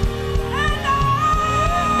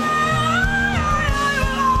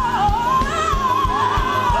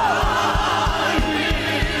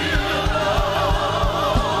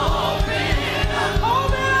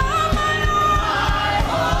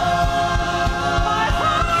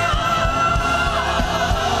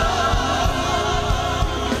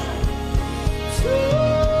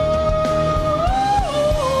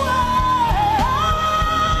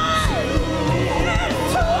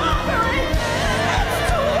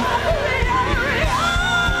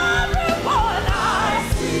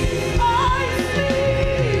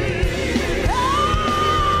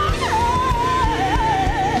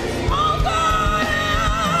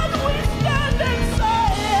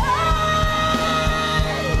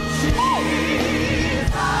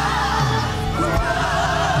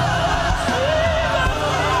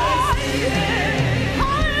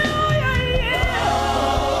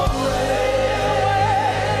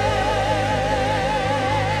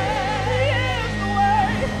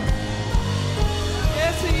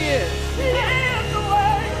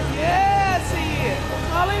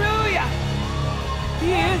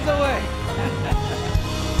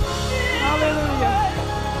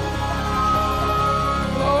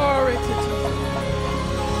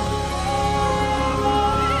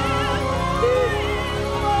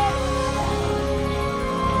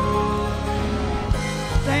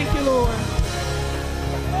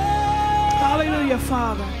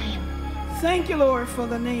 Father. Thank you, Lord, for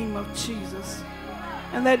the name of Jesus.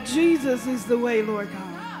 And that Jesus is the way, Lord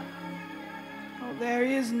God. Oh, there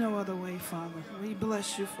is no other way, Father. We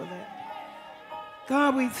bless you for that.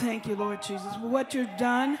 God, we thank you, Lord Jesus, for what you've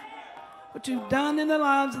done in the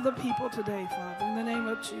lives of the people today, Father, in the name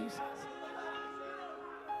of Jesus.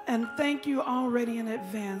 And thank you already in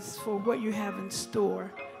advance for what you have in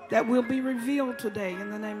store that will be revealed today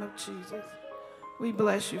in the name of Jesus. We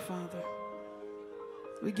bless you, Father.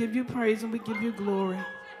 We give you praise and we give you glory.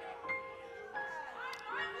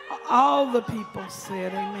 All the people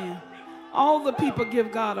said amen. All the people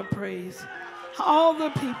give God a praise. All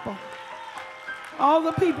the people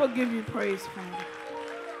give you praise, Father.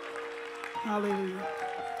 Hallelujah.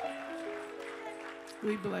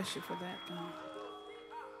 We bless you for that, God.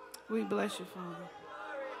 We bless you, Father.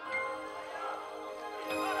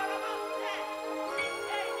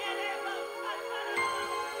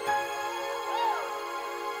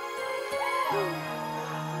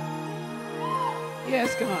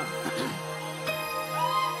 Yes, God.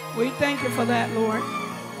 We thank you for that, Lord.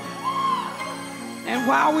 And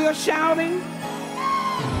while we are shouting,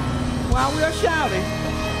 while we're shouting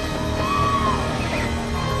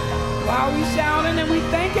and we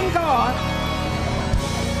thanking God,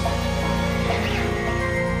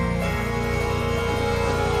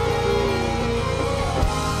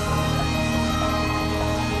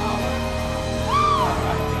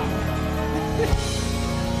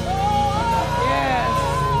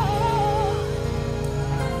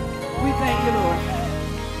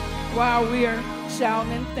 while we are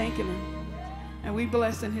shouting and thanking him, and we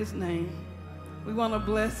blessing his name, we want to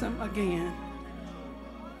bless him again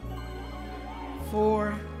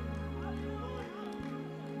for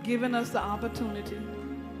giving us the opportunity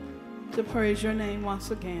to praise your name once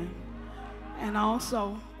again. And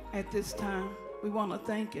also at this time, we want to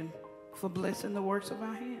thank him for blessing the works of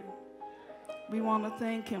our hand. We want to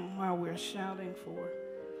thank him while we're shouting for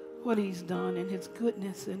what he's done and his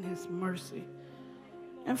goodness and his mercy.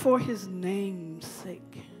 And for his name's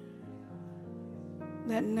sake,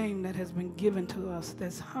 that name that has been given to us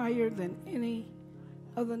that's higher than any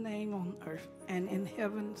other name on earth and in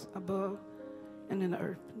heavens above and in the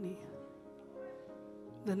earth beneath,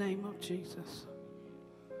 the name of Jesus.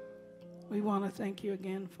 We want to thank you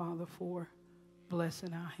again, Father, for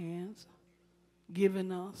blessing our hands,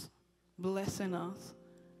 giving us, blessing us,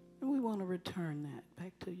 and we want to return that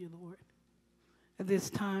back to you, Lord. At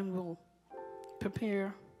this time, we'll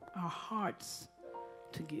prepare our hearts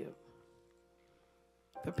to give.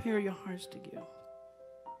 Prepare your hearts to give.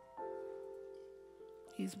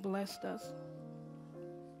 He's blessed us,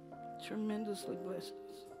 tremendously blessed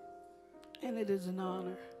us. And it is an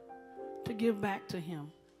honor to give back to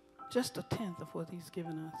him just a tenth of what he's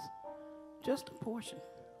given us, just a portion.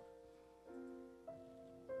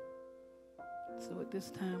 So at this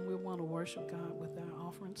time, we want to worship God with our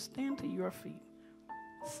offering. Stand to your feet.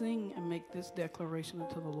 Sing and make this declaration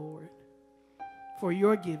unto the Lord for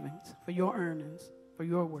your givings, for your earnings, for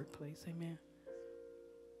your workplace. Amen.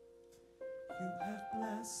 You have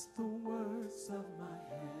blessed the words of my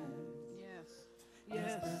hands.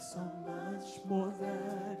 Yes. There's so much much more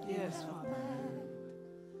than Yes, Father.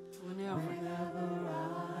 Whenever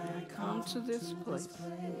I come to this place,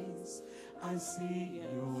 I see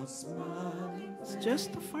your smiling it's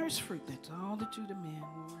just the first fruit. That's all that you demand,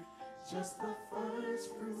 Lord. Just the first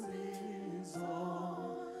fruit is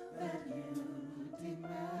all that you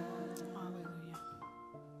demand. Hallelujah.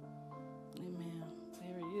 Amen.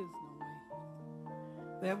 There is no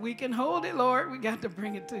way that we can hold it, Lord. We got to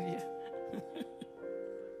bring it to you.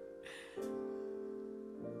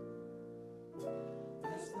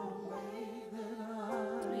 There's no way that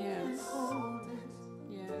I Yes. can hold it,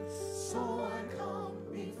 Yes. so I come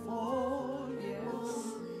before Yes.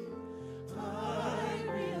 you. I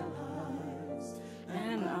realize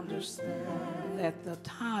And understand that the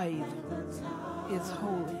tithe is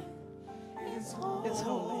holy. it's holy. It's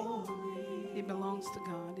holy. It belongs to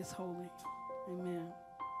God. It's holy. Amen.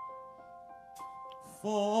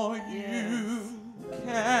 For Yes. you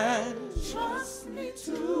can trust me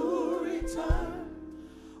to return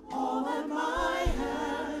all that my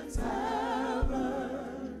hands have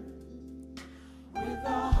earned with a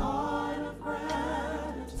heart of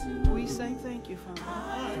gratitude. We say thank you, Father.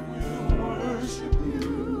 I will worship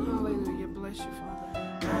you Hallelujah. Bless you, Father.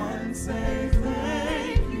 and say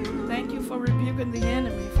thank you. Thank you for rebuking the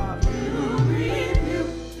enemy, Father.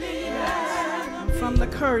 Rebuke the enemy From the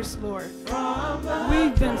curse, Lord. from the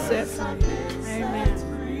We've been set free. set Amen.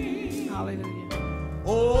 free. Hallelujah.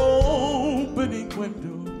 Opening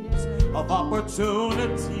windows of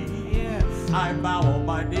opportunity. Yes. I bow on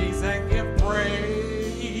my knees and give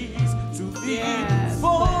praise to thee. Yes.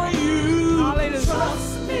 For you Hallelujah.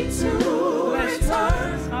 trust me to Bless you.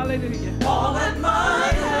 return Hallelujah. all that my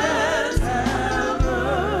hands have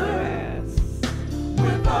earned Yes.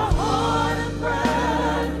 with a heart of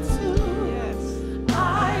gratitude. Yes.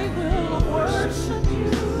 I will worship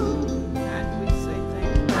you And we say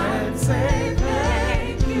thank you. and say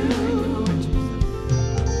thank you.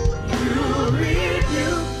 You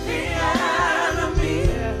rebuke the enemy.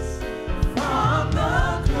 Yes. From the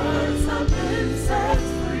curse I've been set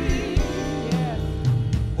free. Yes.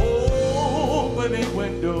 Opening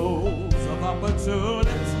windows of opportunity.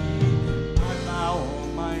 I bow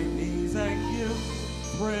on my knees and give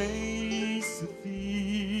praise to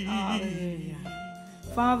thee. Hallelujah.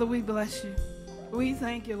 Father, we bless you. We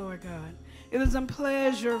thank you, Lord God. It is a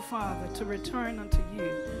pleasure, Father, to return unto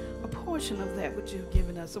you a portion of that which you've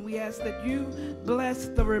given us. And we ask that you bless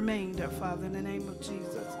the remainder, Father, in the name of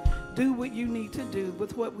Jesus. Do what you need to do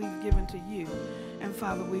with what we've given to you. And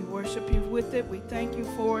Father, we worship you with it. We thank you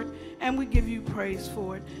for it. And we give you praise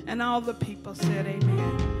for it. And all the people said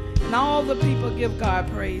amen. And all the people give God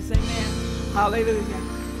praise. Amen. Hallelujah.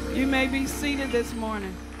 You may be seated this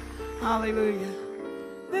morning. Hallelujah.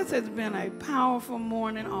 This has been a powerful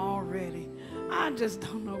morning already. I just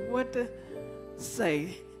don't know what to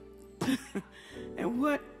say and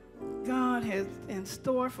what God has in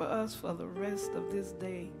store for us for the rest of this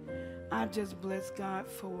day. I just bless God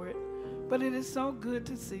for it. But it is so good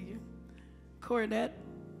to see you. Corey, that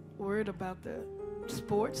word about the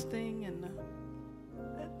sports thing and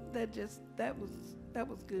that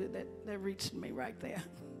was good. That reached me right there.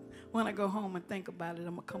 When I go home and think about it,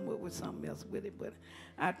 I'm going to come up with something else with it. But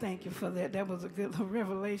I thank you for that. That was a good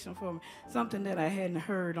revelation for me. Something that I hadn't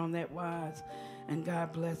heard on that wise. And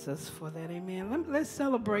God bless us for that. Amen. Let's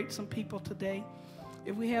celebrate some people today.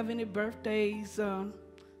 If we have any birthdays,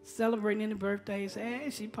 celebrating any birthdays. Hey,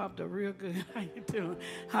 she popped up real good. How you doing?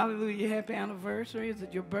 Hallelujah. Happy anniversary. Is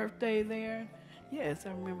it your birthday there? Yes,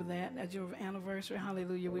 I remember that. That's your anniversary.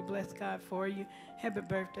 Hallelujah. We bless God for you. Happy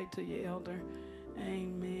birthday to your elder.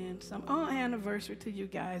 Amen. Some anniversary to you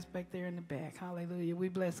guys back there in the back. Hallelujah. We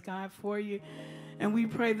bless God for you. And we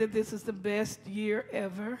pray that this is the best year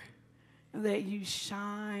ever. And that you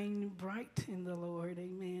shine bright in the Lord.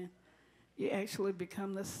 Amen. You actually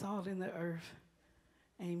become the salt in the earth.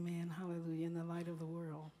 Amen. Hallelujah. In the light of the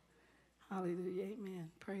world. Hallelujah. Amen.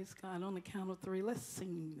 Praise God. On the count of 3, let's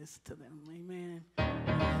sing this to them. Amen.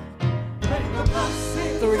 May the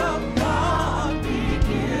blessings of God be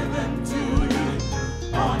given to you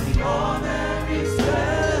on your very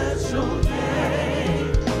special day.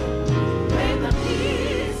 May the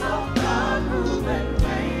peace of God rule and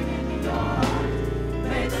reign in your heart.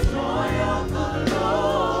 May the joy of the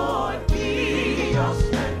Lord be your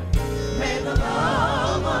strength. May the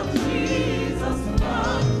love of Jesus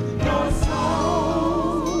flood your soul.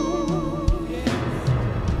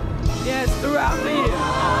 Yes, throughout the year.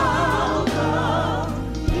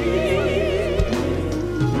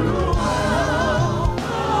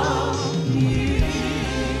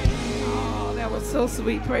 So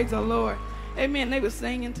sweet. Praise the Lord. Amen. They were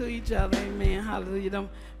singing to each other. Amen. Hallelujah. Them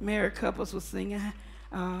married couples were singing.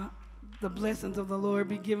 The blessings of the Lord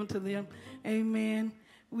be given to them. Amen.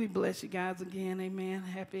 We bless you guys again. Amen.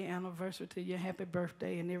 Happy anniversary to you. Happy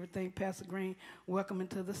birthday and everything. Pastor Green, welcome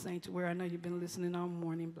into the sanctuary. I know you've been listening all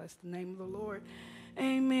morning. Bless the name of the Lord.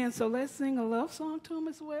 Amen. So let's sing a love song to him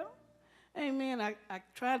as well. Amen. I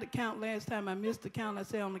tried to count last time. I missed the count. I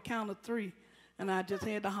said on the count of 3. And I just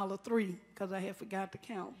had to holler 3 because I had forgot to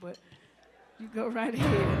count. But you go right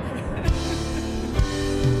ahead.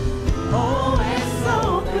 Oh, it's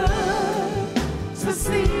so good to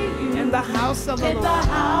see you in the house of the Lord. In the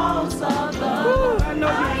house of the Lord. I know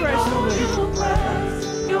you're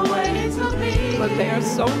pressing. You're waiting to be. But there's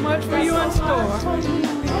so much for you in store.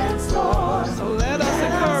 So let us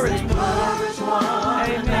encourage one.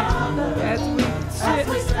 Amen. As we sit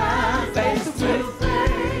face to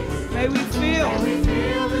face, may we feel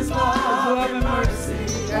His love and mercy.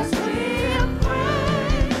 As we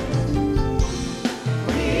pray,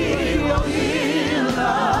 He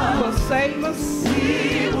will save us.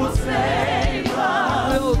 He will save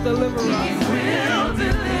us. He will deliver us. He will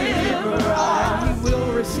deliver us. He will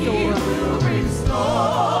restore. He will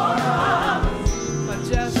restore us. But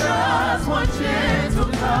just one gentle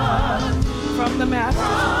touch from the Master.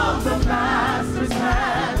 From the Master's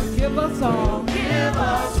hand. Give us all. Give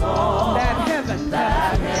us all. That heaven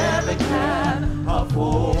can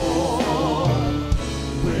afford.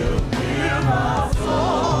 Will give us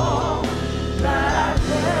all. That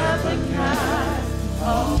heaven can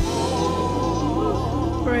afford.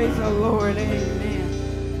 Praise the Lord.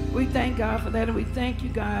 Amen. We thank God for that, and we thank you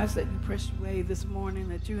guys that you pressed your way this morning,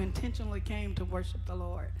 that you intentionally came to worship the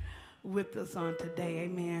Lord with us on today.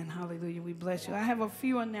 Amen. Hallelujah. We bless you. I have a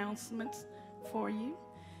few announcements for you.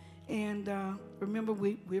 And remember,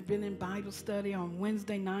 we've been in Bible study on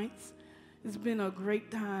Wednesday nights. It's been a great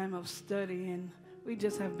time of study, and we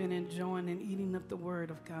just have been enjoying and eating up the Word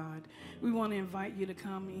of God. We want to invite you to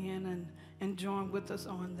come in and join with us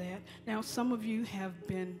on that. Now, some of you have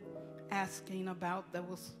been asking about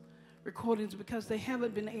those recordings because they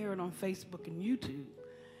haven't been aired on Facebook and YouTube.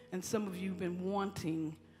 And some of you have been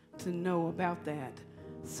wanting to know about that.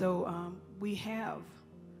 So we have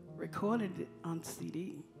recorded it on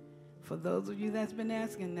CD. For those of you that's been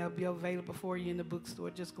asking, they'll be available for you in the bookstore.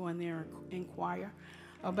 Just go in there and inquire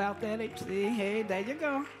about that. See, hey, there you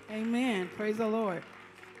go. Amen. Praise the Lord.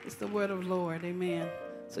 It's the word of the Lord. Amen.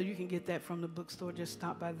 So you can get that from the bookstore. Just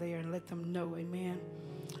stop by there and let them know. Amen.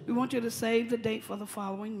 We want you to save the date for the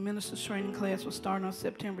following. Minister's training class will start on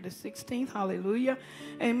September the 16th. Hallelujah.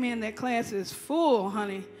 Amen. That class is full,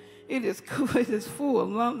 honey. It is it is full.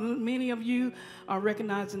 Many of you are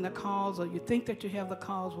recognizing the cause, or you think that you have the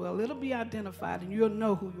cause. Well, it'll be identified, and you'll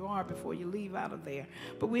know who you are before you leave out of there.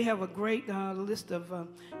 But we have a great list of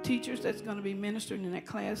teachers that's going to be ministering in that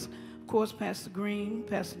class. Of course, Pastor Green,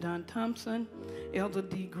 Pastor Don Thompson, Elder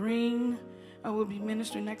D. Green will be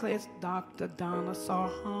ministering in that class. Dr. Donna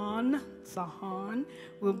Sahan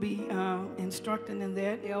will be instructing in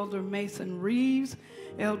that. Elder Mason Reeves,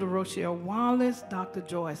 Elder Rochelle Wallace, Dr.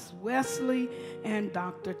 Joyce Wesley, and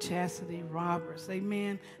Dr. Chastity Roberts.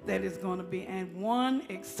 Amen. That is going to be one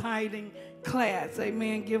exciting class.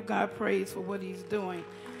 Amen. Give God praise for what He's doing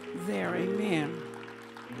there. Amen.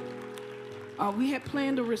 We had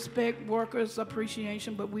planned to respect workers'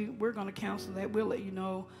 appreciation, but we're going to cancel that. We'll let you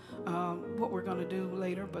know what we're going to do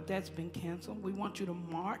later, but that's been canceled. We want you to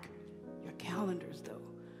mark your calendars, though,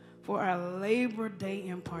 for our Labor Day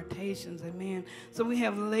impartations. Amen. So we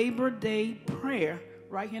have Labor Day prayer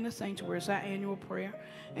right here in the sanctuary. It's our annual prayer.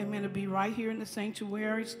 Amen. It'll be right here in the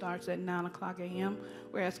sanctuary. It starts at 9 o'clock a.m.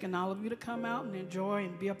 We're asking all of you to come out and enjoy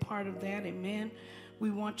and be a part of that. Amen. We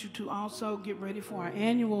want you to also get ready for our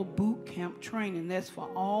annual boot camp training. That's for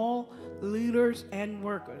all leaders and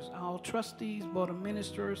workers, all trustees, board of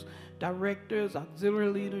ministers, directors, auxiliary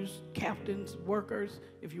leaders, captains, workers.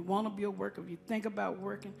 If you want to be a worker, if you think about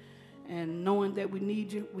working and knowing that we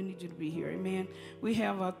need you to be here. Amen. We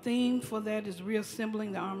have a theme for that is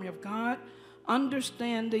reassembling the army of God,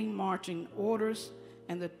 understanding marching orders,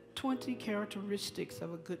 and the 20 characteristics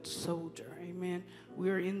of a good soldier. Amen.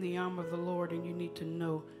 We're in the arm of the Lord, and you need to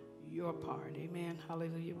know your part. Amen.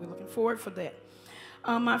 Hallelujah. We're looking forward for that.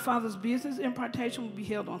 My Father's Business impartation will be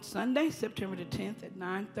held on Sunday, September the 10th at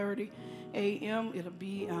 9:30 a.m. It'll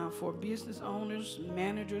be for business owners,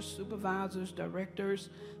 managers, supervisors, directors,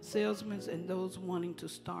 salesmen, and those wanting to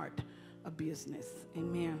start a business.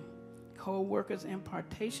 Amen. Co-workers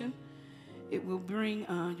impartation. It will bring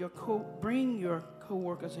your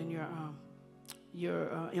co-workers and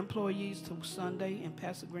your employees to Sunday, and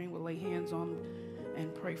Pastor Green will lay hands on them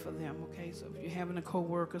and pray for them. Okay, so if you're having a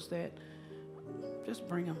co-workers that just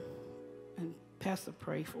bring them. And Pastor,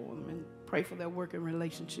 pray for them and pray for their working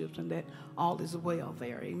relationships and that all is well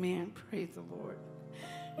there. Amen. Praise the Lord.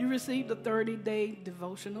 You received a 30-day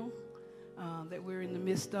devotional that we're in the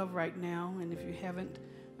midst of right now. And if you haven't,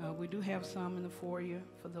 we do have some in the foyer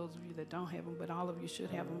for those of you that don't have them, but all of you should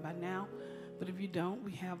have them by now. But if you don't,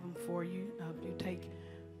 we have them for you. If you take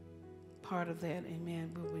part of that,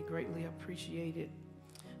 amen, we'll be greatly appreciated.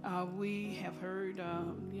 We have heard, a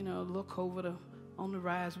little COVID on the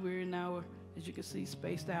rise. We're now, as you can see,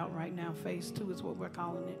 spaced out right now. Phase 2 is what we're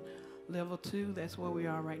calling it. Level 2, that's where we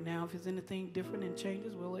are right now. If there's anything different and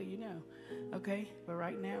changes, we'll let you know. Okay? But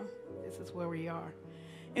right now, this is where we are.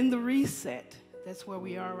 In the reset, that's where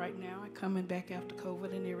we are right now. Coming back after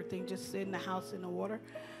COVID and everything, just setting the house in order.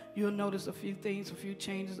 You'll notice a few things, a few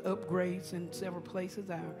changes, upgrades in several places.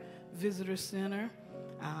 Our visitor center,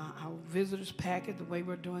 our visitors packet, the way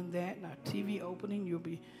we're doing that, and our TV opening, you'll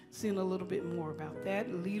be seeing a little bit more about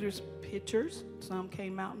that. Leaders' pictures, some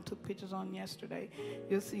came out and took pictures on yesterday.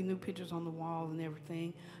 You'll see new pictures on the wall and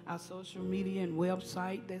everything. Our social media and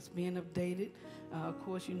website that's being updated. Of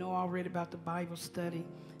course, you know already about the Bible study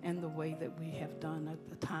and the way that we have done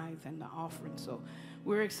the tithe and the offering. So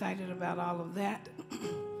we're excited about all of that.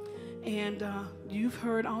 And you've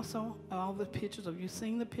heard also all the pictures, of you've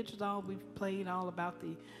seen the pictures, all we've played all about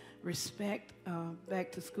the Respect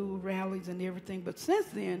back to school rallies and everything. But since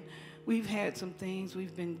then, we've had some things.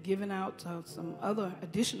 We've been giving out some other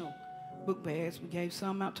additional book bags. We gave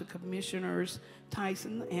some out to Commissioners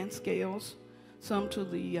Tyson and Scales, some to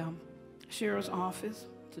the Sheriff's Office,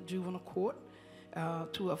 to Juvenile Court,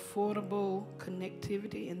 to Affordable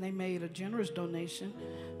Connectivity, and they made a generous donation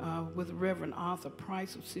with Reverend Arthur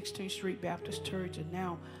Price of 16th Street Baptist Church, and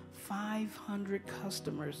now 500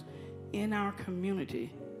 customers in our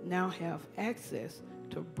community now have access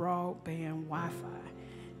to broadband Wi-Fi,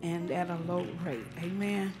 and at a low rate.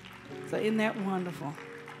 Amen. So isn't that wonderful?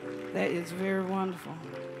 That is very wonderful.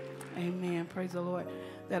 Amen. Praise the Lord.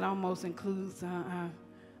 That almost includes our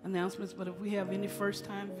announcements, but if we have any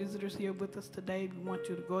first-time visitors here with us today, we want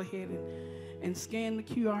you to go ahead and scan the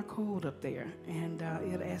QR code up there, and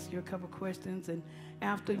it'll ask you a couple questions, and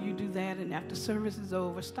after you do that and after service is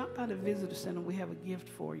over, stop by the visitor center. We have a gift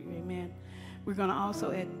for you. Amen. We're going to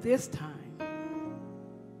also at this time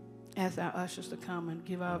ask our ushers to come and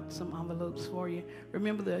give out some envelopes for you.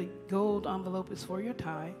 Remember, the gold envelope is for your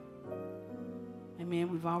tithe.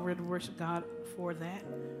 Amen. We've already worshiped God for that.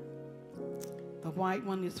 The white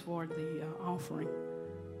one is for the offering.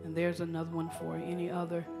 And there's another one for any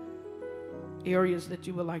other areas that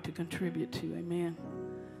you would like to contribute to. Amen.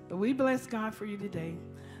 But we bless God for you today.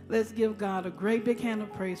 Let's give God a great big hand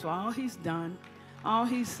of praise for all he's done, all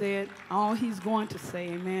he's said, all he's going to say.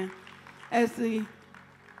 Amen. As the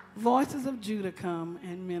voices of Judah come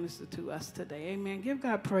and minister to us today. Amen. Give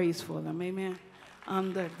God praise for them. Amen.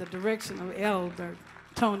 Under the direction of Elder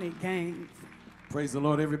Tony Gaines. Praise the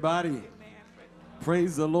Lord, everybody.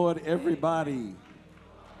 Praise the Lord, everybody.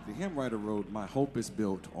 The hymn writer wrote, "My hope is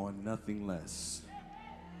built on nothing less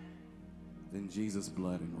than Jesus'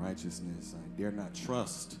 blood and righteousness. I dare not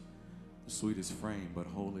trust the sweetest frame, but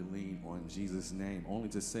wholly lean on Jesus' name." Only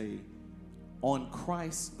to say, on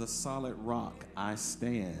Christ, the solid rock, I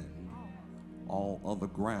stand. All other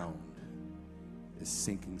ground is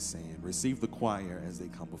sinking sand. Receive the choir as they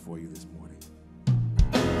come before you this morning.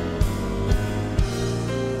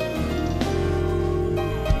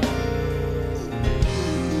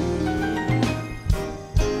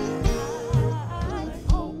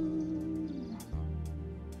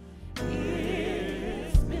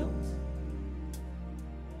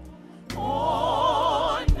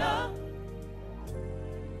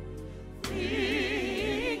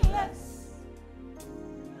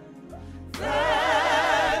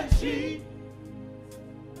 Than Jesus.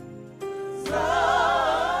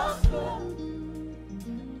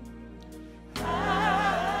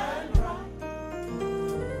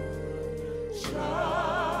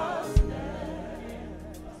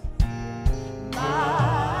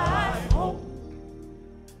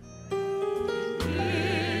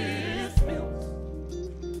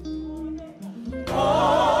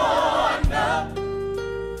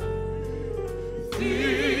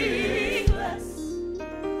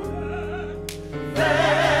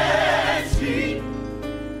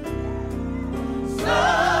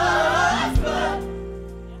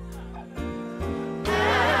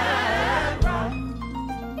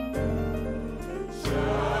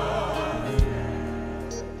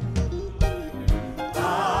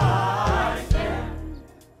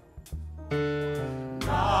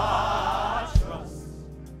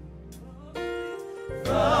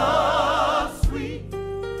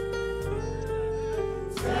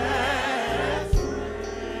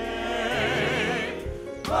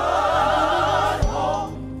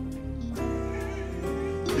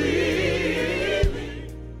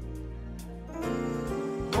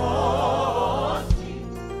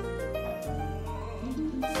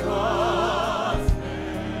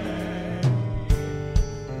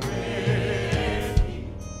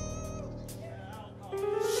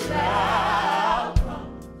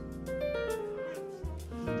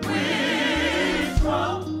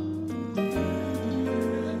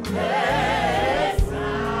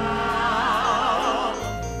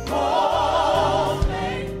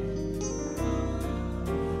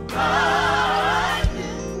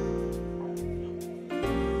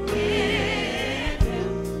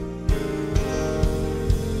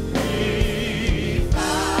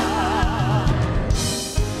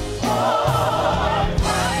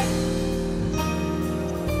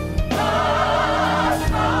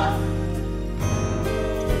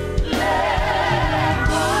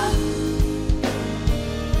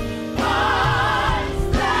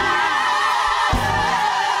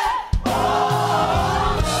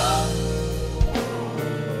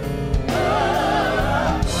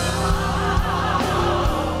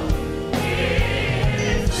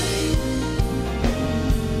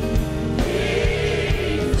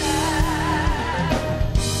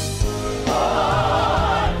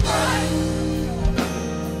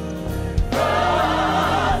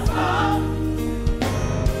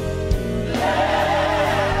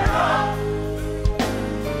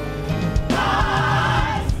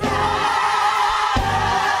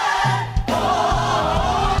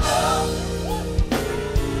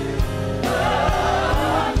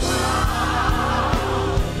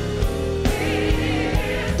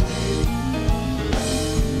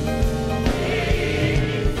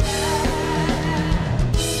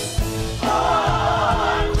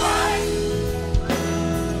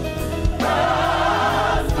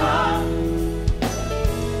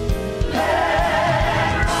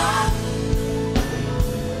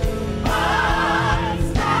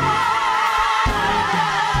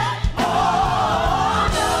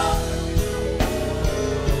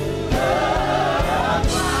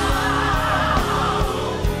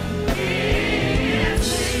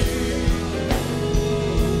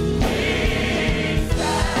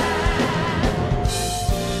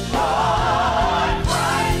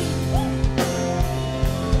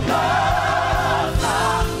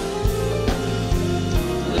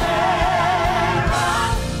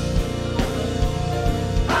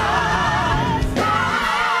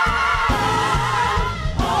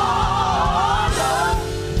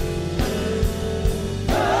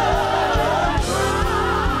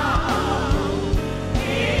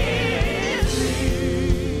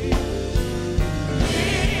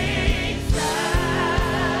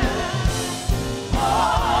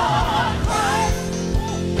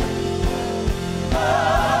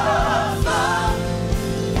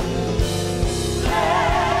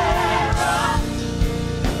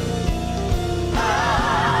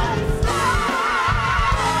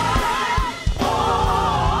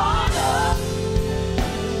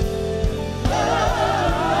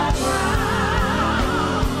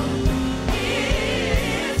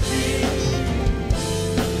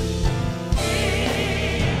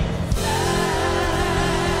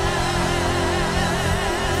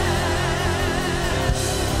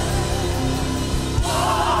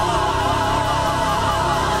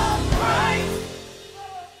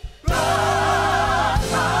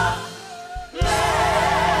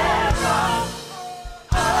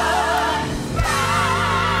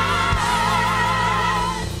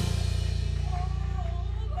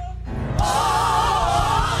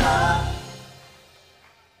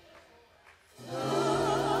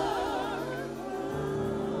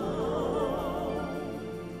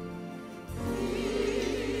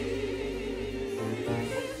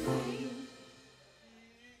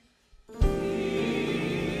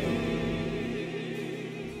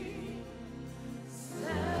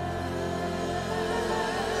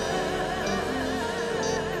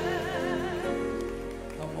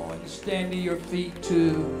 stand to your feet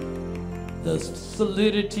to the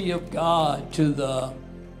solidity of God, to the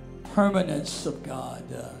permanence of God.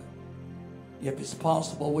 If it's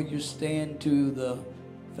possible, will you stand to the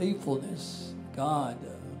faithfulness of God?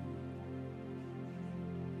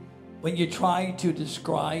 When you try to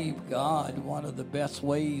describe God, one of the best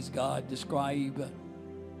ways God described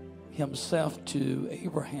himself to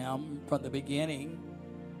Abraham from the beginning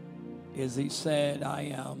is he said, I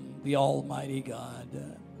am the Almighty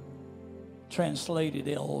God. Translated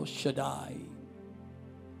El Shaddai,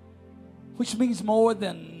 which means more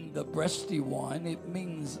than the breasty one. It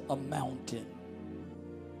means a mountain.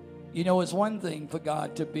 You know, it's one thing for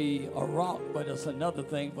God to be a rock, but it's another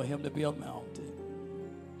thing for him to be a mountain.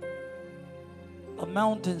 A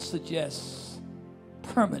mountain suggests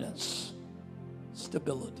permanence,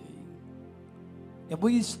 stability. And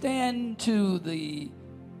we stand to the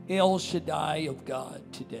El Shaddai of God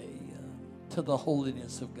today, to the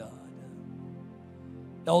holiness of God.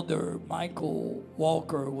 Elder Michael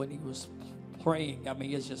Walker, when he was praying, I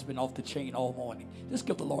mean, it's just been off the chain all morning. Just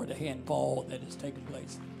give the Lord a hand for all that is taking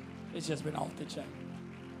place. It's just been off the chain.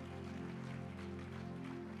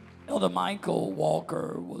 Elder Michael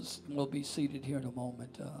Walker will be seated here in a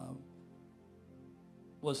moment,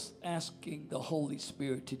 was asking the Holy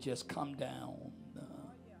Spirit to just come down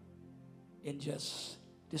and just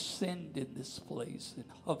descend in this place and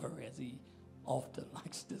hover, as he often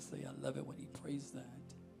likes to say. I love it when he prays that.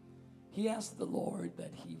 He asked the Lord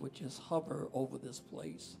that he would just hover over this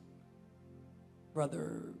place.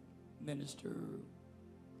 Brother Minister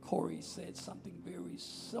Corey said something very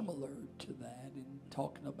similar to that in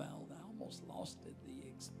talking about, I almost lost it, the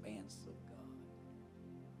expanse of God.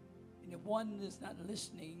 And if one is not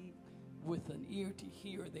listening with an ear to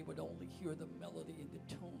hear, they would only hear the melody and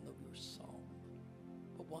the tone of your song.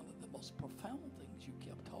 But one of the most profound things you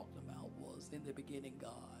kept talking about was, in the beginning,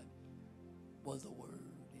 God was the Word.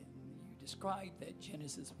 And you described that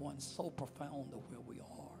Genesis 1 so profound of where we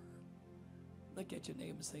are. Look at your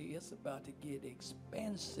neighbor and say, it's about to get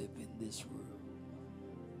expansive in this room.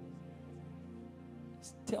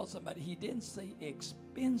 Tell somebody, he didn't say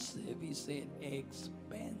expensive, he said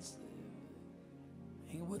expansive.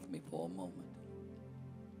 Hang with me for a moment.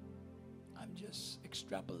 I'm just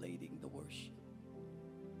extrapolating the worship.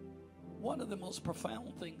 One of the most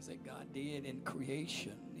profound things that God did in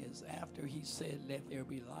creation is after he said, let there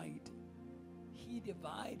be light, he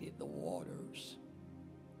divided the waters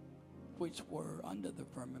which were under the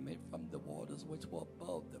firmament from the waters which were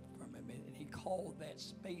above the firmament. And he called that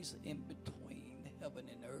space in between heaven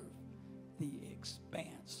and earth the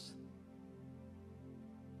expanse.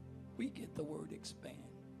 We get the word expand,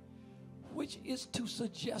 which is to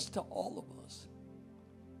suggest to all of us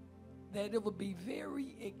that it would be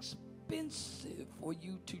very expensive for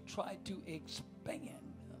you to try to expand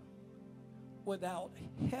without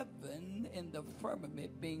heaven and the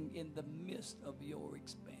firmament being in the midst of your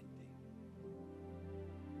expanding.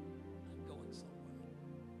 I'm going somewhere.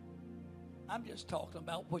 I'm just talking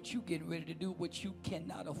about what you getting ready to do, what you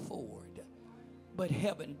cannot afford, but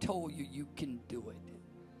heaven told you you can do it.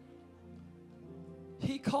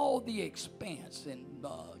 He called the expanse, and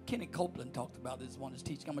Kenny Copeland talked about this one of his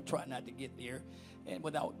teaching. I'm going to try not to get there and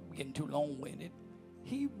without getting too long-winded.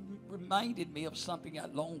 He reminded me of something I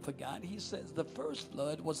long forgot. He says the first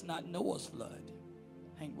flood was not Noah's flood.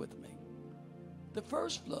 Hang with me. The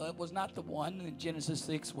first flood was not the one in Genesis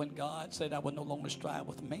 6 when God said, I will no longer strive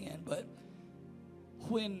with man, but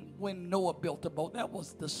when Noah built the boat, that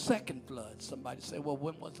was the second flood. Somebody say, well,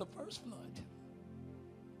 when was the first flood?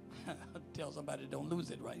 Tell somebody, don't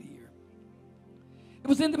lose it right here. It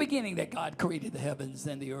was in the beginning that God created the heavens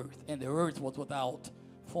and the earth was without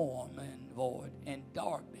form and void, and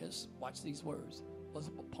darkness, watch these words, was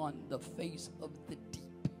upon the face of the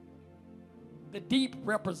deep. The deep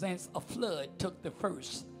represents a flood took the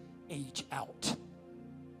first age out.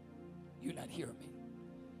 You're not hearing me.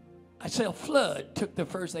 I say a flood took the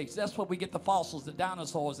first age. That's where we get the fossils, the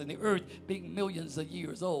dinosaurs, and the earth being millions of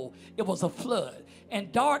years old. It was a flood.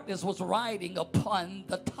 And darkness was riding upon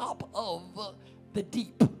the top of the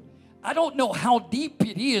deep. I don't know how deep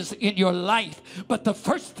it is in your life, but the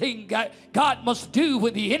first thing God must do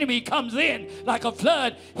when the enemy comes in like a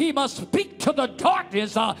flood, he must speak to the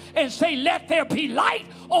darkness and say, let there be light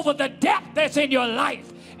over the depth that's in your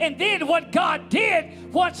life. And then what God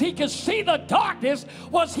did, once he could see the darkness,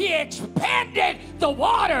 was he expanded the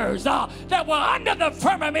waters that were under the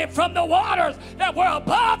firmament from the waters that were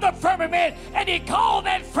above the firmament, and he called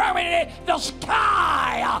that firmament the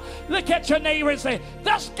sky. Look at your neighbor and say,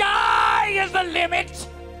 the sky is the limit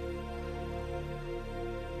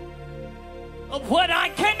of what I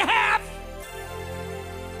can have.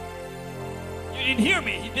 you didn't hear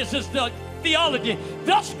me. This is the theology.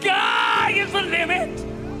 The sky is the limit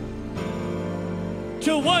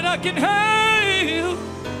to what I can have.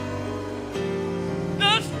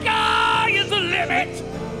 The sky is the limit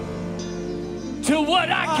to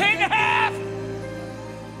what I can have.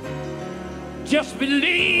 Just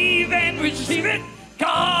believe and receive it.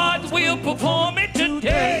 God will perform it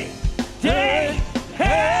today. Hey,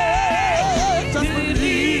 just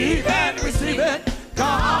believe and receive it.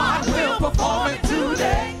 God will perform it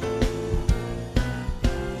today.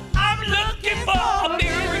 I'm looking for a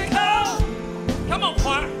miracle. Come on,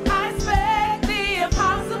 choir. I expect the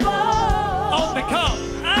impossible. Oh, because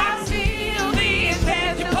I feel the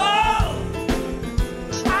intangible.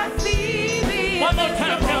 I see the one more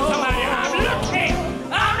time, tell somebody,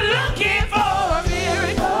 I'm looking for a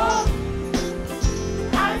miracle.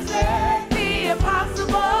 I expect the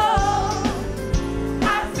impossible. I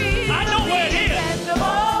feel I know where it is.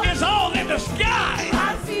 intangible. It's all in the sky.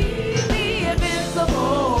 I see the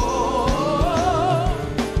invincible.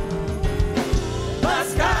 The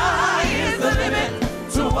sky is the limit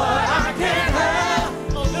to what I can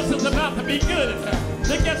have. Oh, this is about to be good.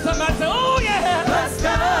 To get somebody to say, oh yeah. The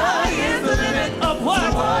sky is the limit Of what?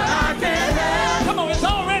 to what I can have. Come on, it's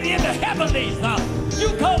already in the heavenlies now. You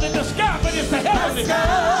call it the sky, but it's the The heavenlies.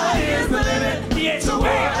 sky is the limit Yes, to what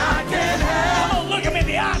I can have. Come on, look him in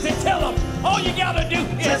the eyes and tell him, all you gotta do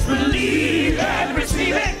is Just believe and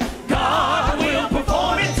receive it. God will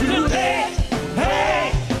perform it today.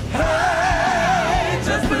 Hey, Hey,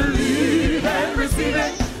 just believe and receive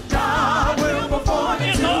it. God will perform it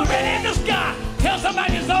it's already in today. the sky. Tell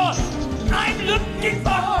somebody it's on. I'm looking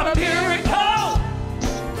for a miracle.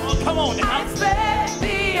 Oh, come on I now. expect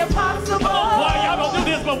the impossible. Come on, boy, y'all don't do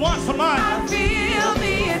this but once a I month. feel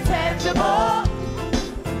the intangible.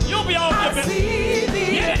 You'll be all I different. see the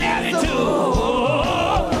Get an attitude.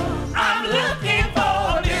 invincible. I'm looking for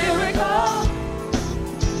a miracle.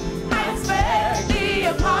 I expect the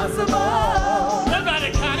impossible. Everybody,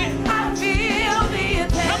 Connie. I feel the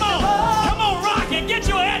Come on, intangible. come on, rock and get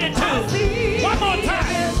your I attitude. see One more the time.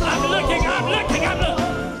 I'm looking, I'm looking, I'm looking.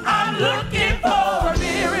 I'm looking for a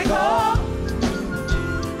miracle.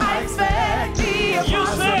 I expect the impossible. You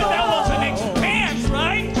said that was an expanse,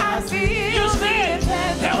 right? I feel You the said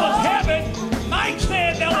that was intangible. heaven. Mike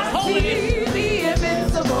said that was I holiness. see the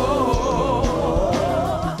invincible.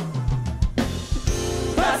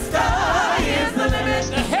 The sky is the limit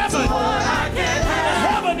The heaven. to what I can The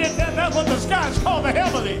have. heaven is that's what the sky is called, the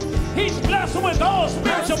heavenly. He's blessed with all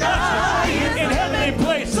spiritual The sky blessings is in the heavenly limit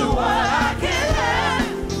places. to what I can have.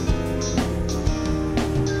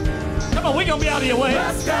 Come on, we're gonna be out of your way.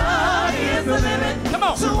 The sky is the limit Come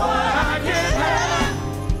on. to what I can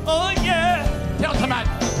have. Oh yeah. Tell somebody.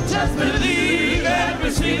 Just believe and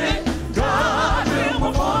receive it. God will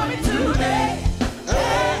perform it today.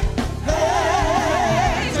 Hey,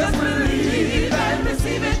 hey, just believe and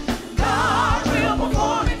receive it. God will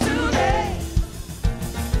perform it today.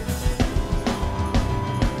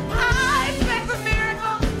 I expect a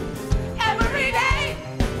miracle every day.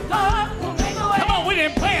 God will make a way. Come on, we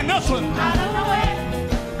didn't plan this one. Out of the way.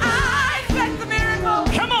 I expect a miracle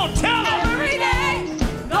Come on, tell them. every day.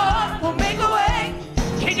 God will make a way.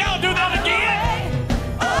 Can y'all do that again?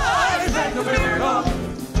 I expect a miracle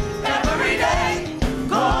every day.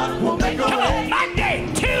 God will make a Come on, way. Monday,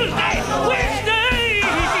 Tuesday, Wednesday,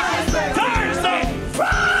 Thursday, Every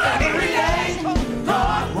Friday. day,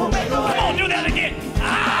 God will make a Come way. on, do that again. I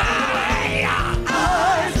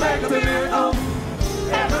expect a miracle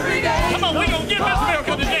every day. Come on, we're gonna give this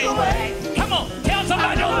miracle today. Come on, tell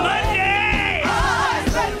somebody on Monday, I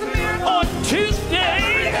expect a miracle on every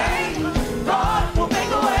Tuesday. day. God will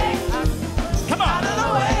make a way. Come Out on, of the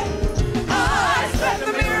way. I expect a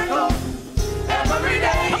miracle every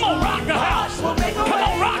day. come on, rock the house. Will make a Come way.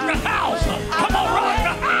 on, rock the house. Come on, rock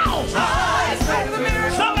the house. I expect a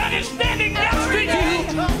miracle. Somebody standing next to you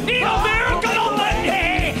need a miracle on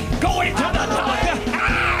Monday. Going to the doctor. I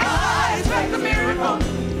expect a miracle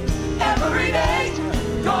every day.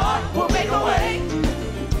 God will make a way.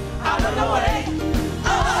 Out of the way. I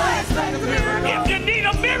expect a miracle. If you need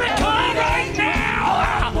a miracle right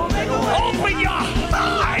now, open your eyes.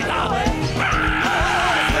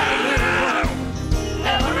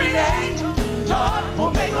 Every day, God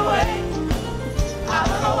will make a way. Out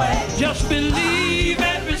of the way. Just believe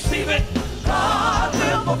and receive it. God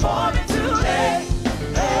will perform it today.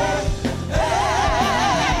 Hey,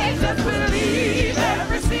 hey, just believe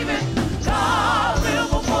and receive it. God will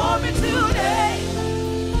perform it today.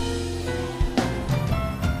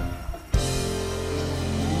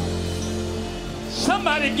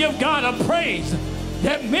 Somebody give God a praise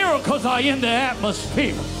that miracles are in the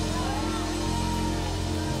atmosphere.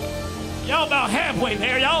 Y'all about halfway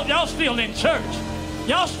there. Y'all still in church.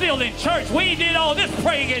 Y'all still in church. We did all this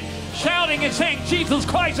praying and shouting and saying Jesus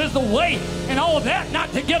Christ is the way and all that not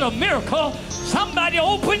to get a miracle. Somebody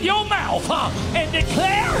open your mouth and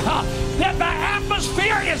declare that the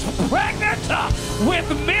atmosphere is pregnant with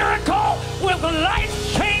miracle, with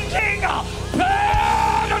life-changing,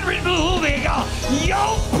 burden-removing,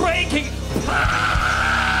 yoke-breaking power.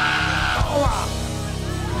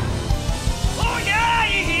 Oh, yeah.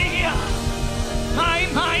 My.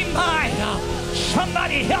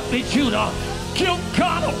 Somebody help me, Judah. Give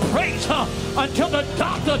God a praise until the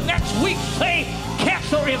doctor next week say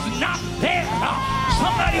cancer is not there.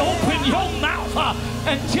 Somebody open your mouth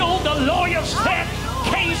until the lawyer said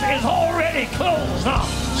case is already closed.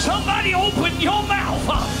 Somebody open your mouth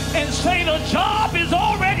and say the job is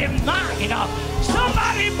already mine.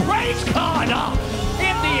 Somebody praise God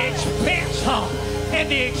in the expanse. And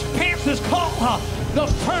the expanse is called the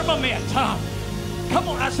firmament. Come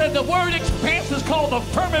on, I said the word expanse is called the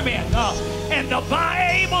firmament. And the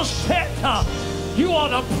Bible said you ought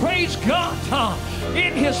to praise God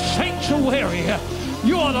in his sanctuary.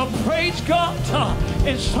 You ought to praise God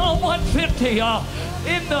in Psalm 150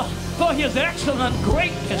 for his excellent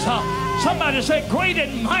greatness. Somebody say, great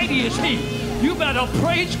and mighty is he. You better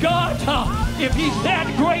praise God if he's that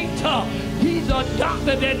great. He's a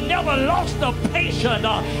doctor that never lost a patient.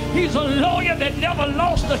 He's a lawyer that never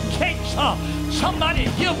lost a case. Somebody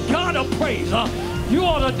give God a praise. You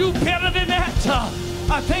ought to do better than that.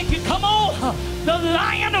 I think you, come on. The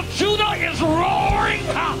Lion of Judah is roaring.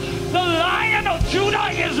 The Lion of Judah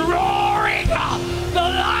is roaring. The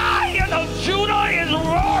Lion of Judah is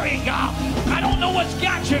roaring. I don't know what's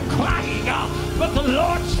got you crying, but the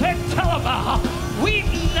Lord said, tell him, weep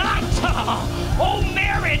not. Oh,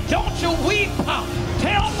 Mary, don't you weep.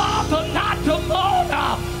 Tell Martha not to mourn,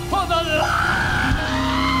 for the Lion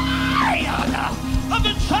of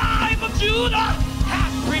the tribe of Judah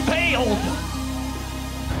hath prevailed.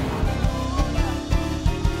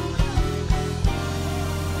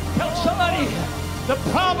 Tell somebody, the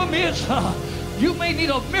problem is you may need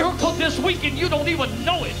a miracle this week and you don't even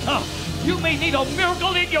know it. You may need a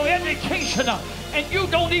miracle in your education and you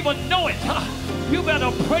don't even know it. You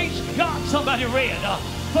better praise God, somebody read,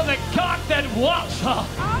 for the God that was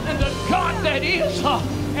and the God that is.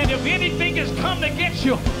 And if anything is coming against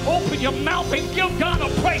you, open your mouth and give God a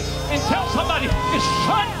praise and tell somebody it's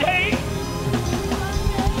Sunday.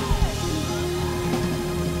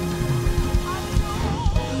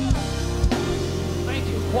 Thank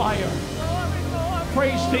you, choir.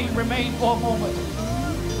 Praise team, remain for a moment.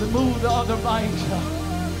 Remove the other mics.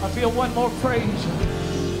 I feel one more praise.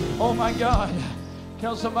 Oh my God.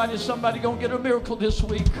 Tell somebody gonna get a miracle this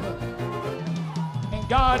week. And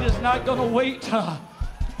God is not gonna wait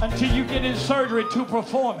until you get in surgery to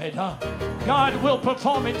perform it. God will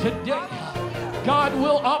perform it today. God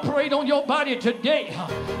will operate on your body today.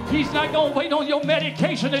 He's not gonna wait on your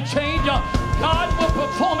medication to change. God will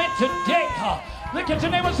perform it today. Look at your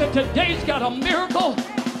neighbor and say, today's got a miracle.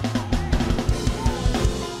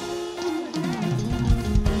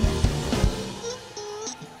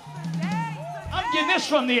 I'm getting this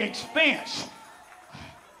from the expanse.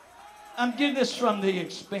 I'm getting this from the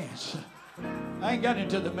expanse. I ain't got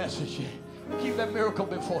into the message yet. Keep that miracle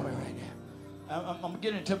before me right now. I'm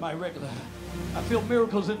getting into my regular. I feel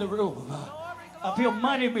miracles in the room. I feel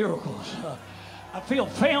mighty miracles. I feel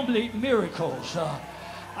family miracles.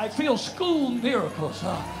 I feel school miracles.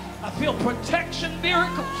 I feel protection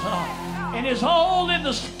miracles. And it's all in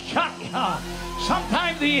the sky.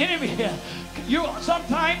 Sometimes the enemy,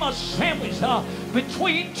 sometimes a sandwich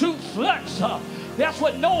between two floods. That's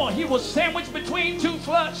what Noah, he was sandwiched between two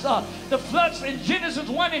floods. The floods in Genesis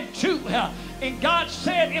 1 and 2. And God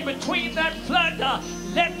said in between that flood,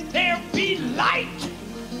 let there be light.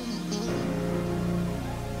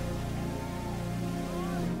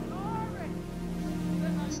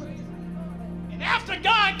 And after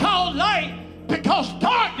God called light, because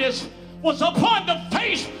darkness was upon the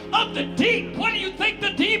face of the deep. What do you think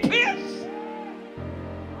the deep is?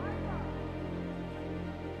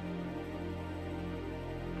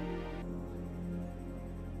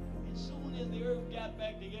 The earth got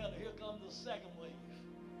back together, here comes the second wave.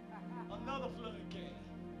 Another flood came.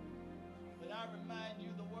 But I remind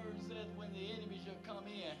you, the word says when the enemy shall come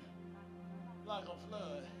in like a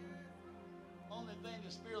flood, only thing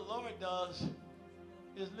the Spirit of the Lord does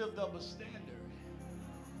is lift up a standard.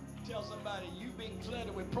 Tell somebody you've been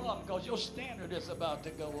flooded with problems because your standard is about to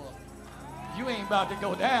go up. You ain't about to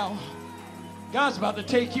go down. God's about to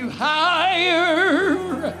take you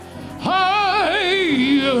higher.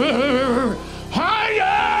 Higher, higher,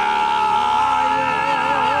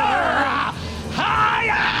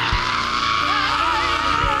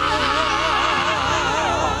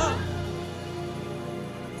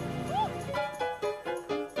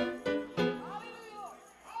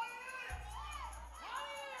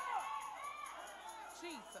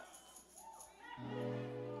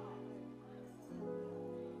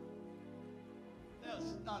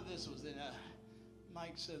 none of this was in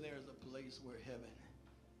Mike said there's a place where heaven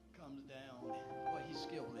comes down. Well, he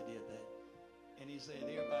skillfully did that. And he said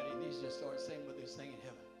everybody needs to start saying what they're saying in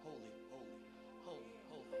heaven. Holy, holy, holy,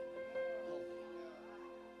 holy, holy.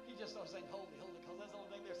 He just starts saying holy, holy, because that's the only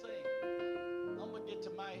thing they're saying. I'm going to get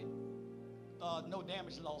to my no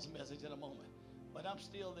damage loss message in a moment. But I'm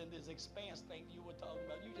still in this expanse thing you were talking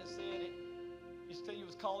about. You just said it. You said you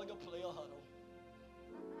was calling a player huddle.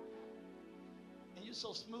 And you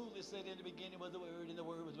so smoothly said in the beginning was the Word, and the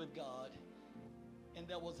Word was with God. And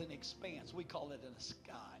there was an expanse. We call it in the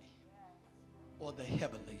sky or the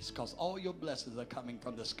heavenlies, because all your blessings are coming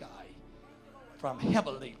from the sky, from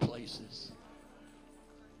heavenly places.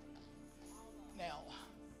 Now,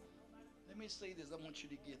 let me say this. I want you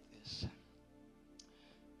to get this.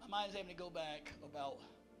 My mind's having to go back about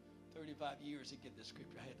 35 years to get the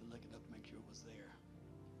scripture. I had to look it up to make sure it was there.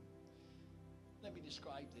 Let me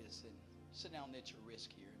describe this, and sit down at your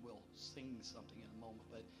risk here, and we'll sing something in a moment,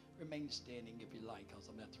 but remain standing if you like, because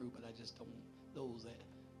I'm not through, but I just don't, those that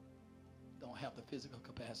don't have the physical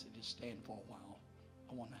capacity to stand for a while,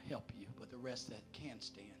 I want to help you, but the rest that can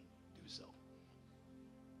stand, do so.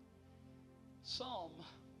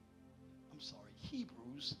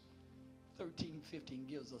 Hebrews 13:15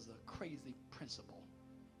 gives us a crazy principle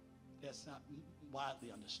that's not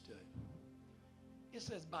widely understood. It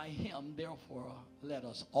says, by him, therefore, let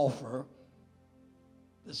us offer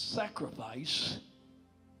the sacrifice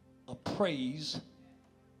of praise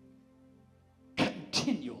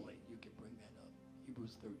continually. You can bring that up.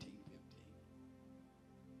 Hebrews 13:15.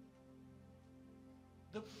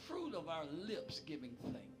 The fruit of our lips giving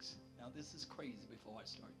thanks. Now, this is crazy before I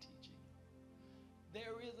start teaching.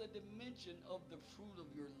 There is a dimension of the fruit of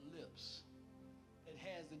your lips that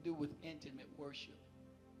has to do with intimate worship.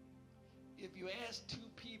 If you ask two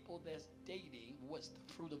people that's dating what's the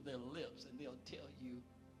fruit of their lips, and they'll tell you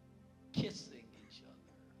kissing each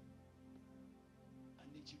other. I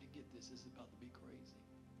need you to get this. This is about to be crazy.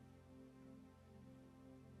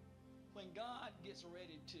 When God gets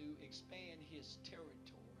ready to expand his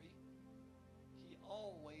territory, he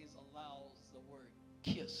always allows the word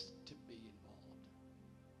kiss to be involved.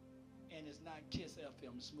 And it's not Kiss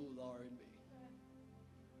FM, smooth R&B.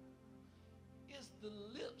 It's the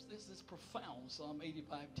lips. This is profound. Psalm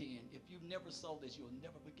 85:10. If you never saw this, you'll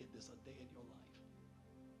never forget this a day in your life.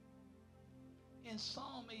 In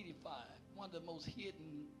Psalm 85, one of the most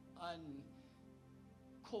hidden,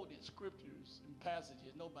 unquoted scriptures and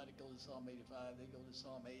passages, nobody goes to Psalm 85. They go to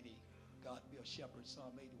Psalm 80. God be a shepherd.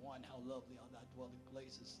 Psalm 81, how lovely are thy dwelling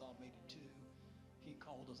places. Psalm 82, he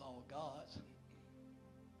called us all gods.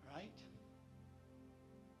 Right?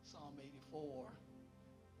 Psalm 84,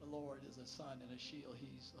 the Lord is a sun and a shield.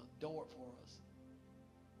 He's adored for us.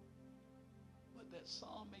 But that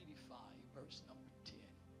Psalm 85, verse number 10,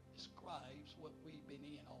 describes what we've been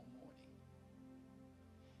in all morning.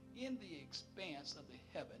 In the expanse of the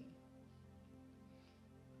heaven,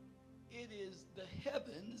 it is the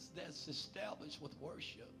heavens that's established with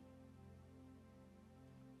worship,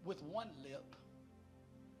 with one lip,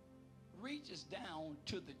 reaches down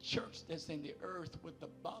to the church that's in the earth with the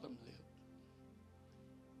bottom lip.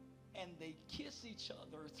 And they kiss each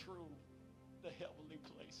other through the heavenly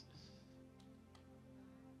places.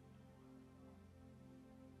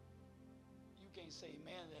 You can't say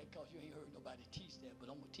amen to that because you ain't heard nobody teach that, but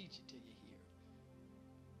I'm going to teach it to you here.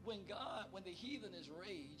 When the heathen is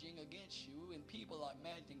raging against you and people are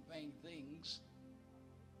imagining vain things,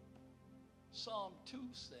 Psalm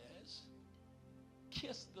 2 says,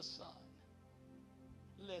 kiss the Son,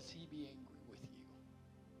 lest he be angry with you.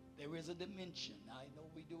 There is a dimension. I know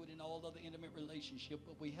we do it in all other intimate relationships,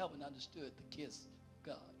 but we haven't understood the kiss of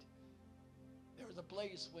God. There was a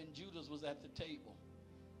place when Judas was at the table,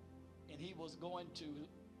 and he was going to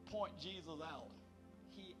point Jesus out.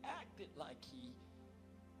 He acted like he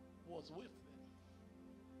was with them,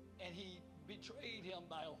 and he betrayed him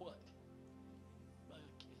by a what? By a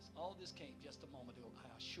kiss. All this came just a moment ago. I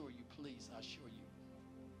assure you, please, I assure you.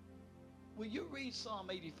 When you read Psalm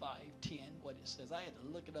 85:10, what it says, I had to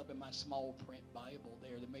look it up in my small print Bible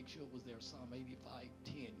there to make sure it was there. Psalm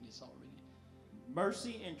 85:10. It's already.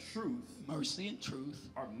 Mercy and truth. Mercy and truth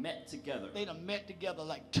are met together. They done met together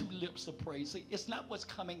like two lips of praise. See, it's not what's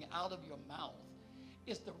coming out of your mouth.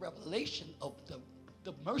 It's the revelation of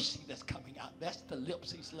the mercy that's coming out. That's the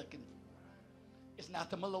lips he's looking for. It's not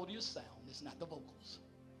the melodious sound. It's not the vocals.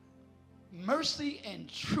 Mercy and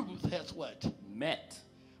truth has what? Met.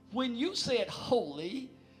 When you said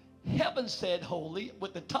holy, heaven said holy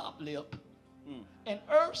with the top lip, and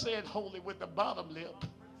earth said holy with the bottom lip,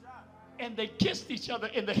 and they kissed each other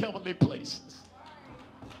in the heavenly places.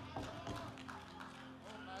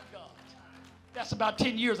 That's about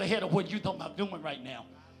 10 years ahead of what you're talking about doing right now.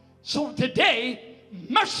 So today,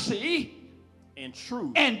 mercy and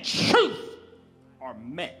truth are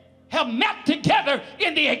met. Have met together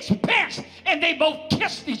in the expanse, and they both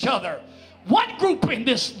kissed each other. One group in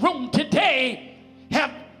this room today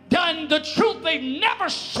have done the truth. They've never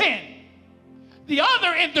sinned. The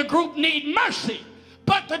other in the group need mercy.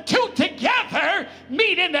 But the two together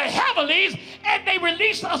meet in the heavenlies, and they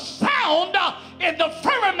release a sound in the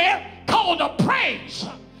firmament called a praise.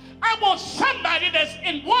 I want somebody that's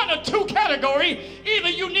in one or two categories. Either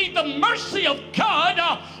you need the mercy of God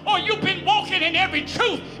or you've been walking in every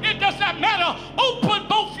truth. It does not matter. Open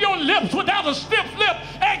both your lips without a stiff lip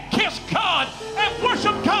and kiss God and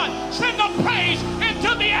worship God. Send the praise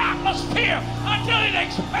into the atmosphere until it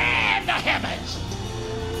expands the heavens.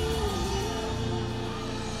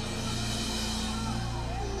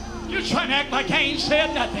 You're trying to act like I ain't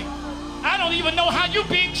said nothing. I don't even know how you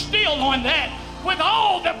being still on that. With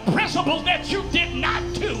all the principles that you did not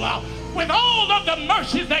do, with all of the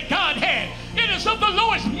mercies that God had, it is of the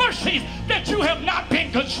Lord's mercies that you have not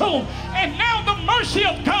been consumed. And now the mercy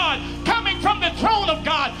of God coming from the throne of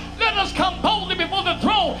God, let us come boldly before the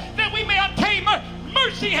throne that we may obtain mercy.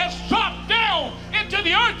 Mercy has dropped down into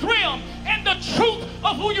the earth realm, and the truth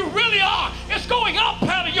of who you really are is going up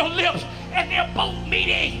out of your lips, and they're both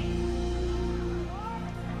meeting.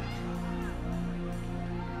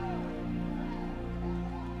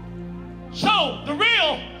 So the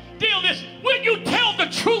real deal is, will you tell the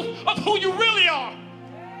truth of who you really are?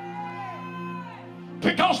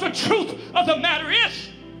 Because the truth of the matter is,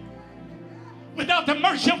 without the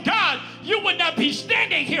mercy of God, you would not be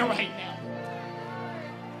standing here right now.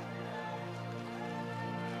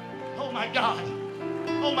 Oh my God.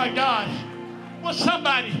 Oh my God. Will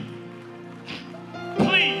somebody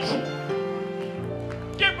please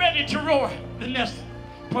get ready to roar the next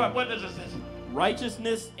part? What is this?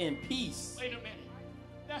 Righteousness and peace. Wait a minute.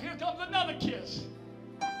 Now here comes another kiss.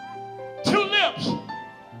 Two lips.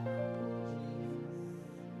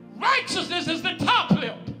 Righteousness is the top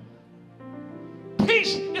lip.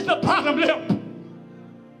 Peace is the bottom lip.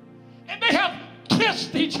 And they have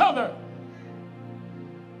kissed each other.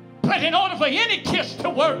 But in order for any kiss to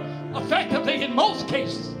work effectively in most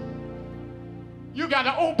cases, you got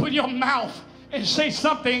to open your mouth and say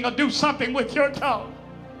something or do something with your tongue.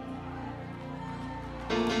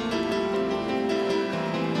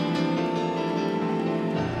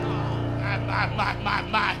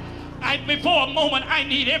 My. Before a moment, I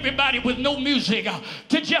need everybody with no music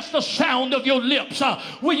to just the sound of your lips.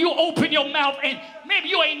 Will you open your mouth, and maybe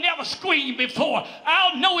you ain't never screamed before.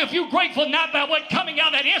 I'll know if you're grateful not by what's coming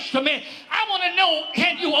out of that instrument. I want to know,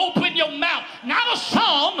 can you open your mouth? Not a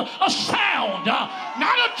song, a sound.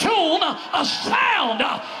 Not a tune, a sound.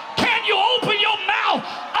 Can you open your mouth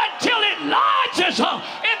until it lodges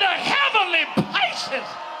in the heavenly places?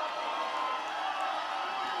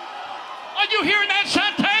 Are you hearing that,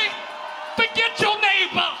 Shante? Forget your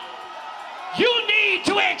neighbor. You need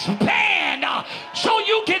to expand so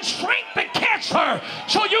you can shrink the cancer,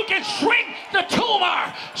 so you can shrink the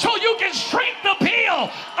tumor, so you can shrink the pill.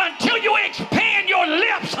 Until you expand your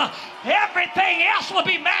lips, everything else will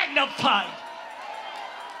be magnified.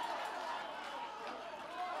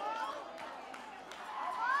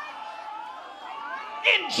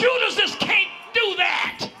 And Judas can't do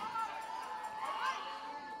that.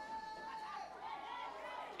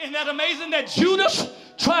 Isn't that amazing that Judas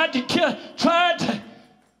tried to kiss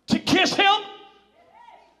him?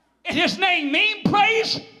 And his name means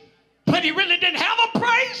praise, but he really didn't have a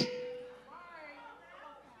praise.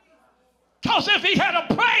 Because if he had a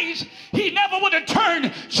praise, he never would have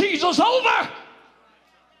turned Jesus over.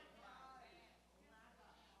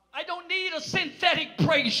 I don't need a synthetic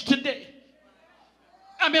praise today.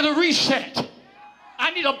 I'm in a reset. I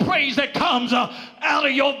need a praise that comes out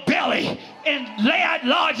of your belly and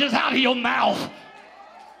lodges out of your mouth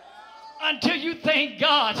until you thank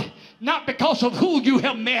God, not because of who you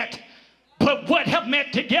have met, but what have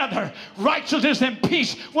met together. Righteousness and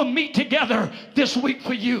peace will meet together this week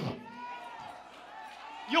for you.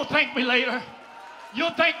 You'll thank me later. You'll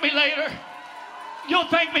thank me later. You'll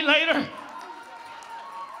thank me later.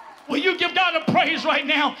 Will you give God a praise right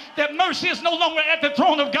now that mercy is no longer at the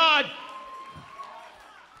throne of God?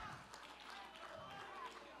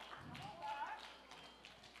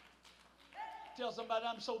 Tell somebody,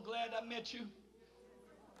 I'm so glad I met you.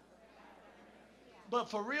 But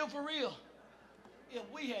for real, if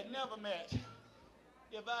we had never met,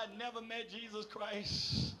 if I had never met Jesus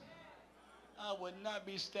Christ, I would not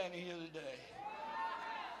be standing here today.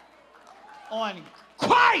 On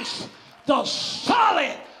Christ, the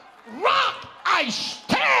solid rock I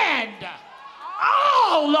stand.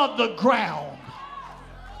 all of the ground.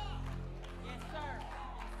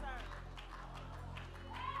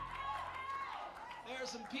 There are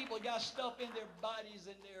some people got stuff in their bodies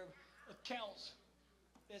and their accounts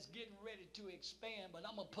that's getting ready to expand, but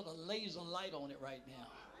I'm going to put a laser light on it right now.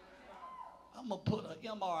 I'm going to put an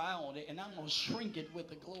MRI on it, and I'm going to shrink it with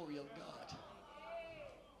the glory of God.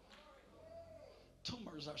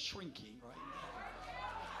 Tumors are shrinking right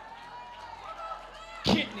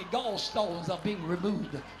now. Kidney gallstones are being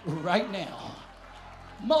removed right now.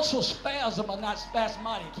 Muscle spasms are not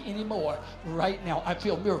spasmodic anymore right now. I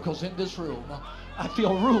feel miracles in this room. I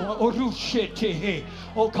feel room.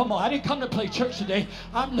 Oh, come on. I didn't come to play church today.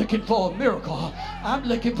 I'm looking for a miracle. I'm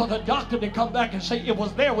looking for the doctor to come back and say, it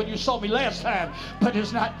was there when you saw me last time, but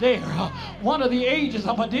it's not there. One of the ages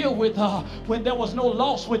I'm going to deal with when there was no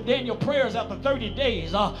loss with Daniel prayers after 30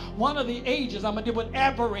 days. One of the ages I'm going to deal with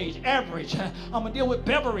average. I'm going to deal with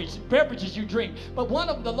beverages you drink. But one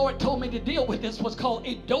of them the Lord told me to deal with this was called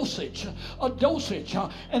a dosage.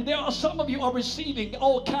 And there are some of you are receiving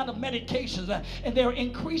all kind of medications and they're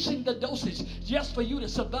increasing the dosage just for you to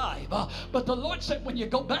survive. But the Lord said when you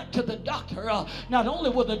go back to the doctor, not only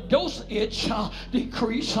will the dosage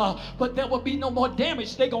decrease, but there will be no more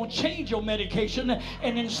damage. They're going to change your medication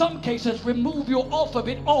and in some cases remove you off of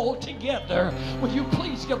it altogether. Will you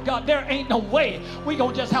please give God, there ain't no way we're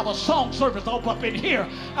going to just have a song service all up in here.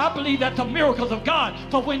 I believe that the miracles of God,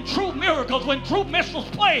 for when true miracles, when true minstrels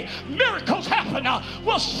play, miracles happen.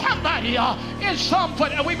 Will somebody in some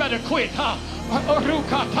foot, we better quit. Come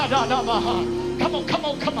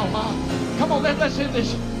on, let's hear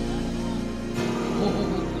this.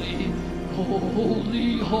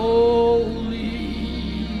 Holy, holy, holy,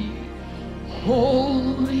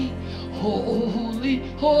 holy, holy,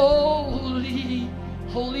 holy,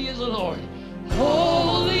 holy is the Lord.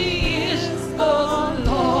 Holy is the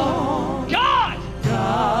Lord. God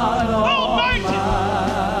Almighty.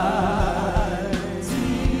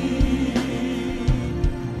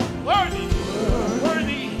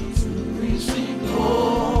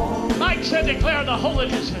 Said declare the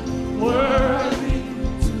holiness. Worthy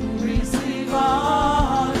to receive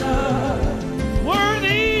honor.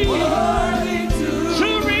 Worthy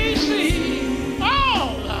to receive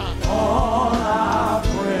all our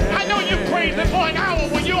praise. I know you praise Him for an hour.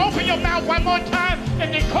 When you open your mouth one more time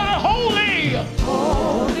and declare holy.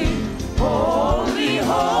 Holy, holy,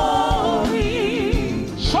 holy.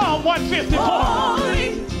 Psalm 154.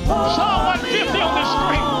 Holy, Psalm 150 on the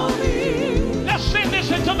screen.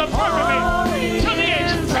 To the firmament, to the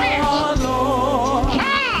expanse.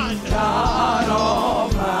 God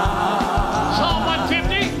Almighty. Psalm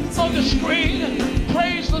 150 on the screen.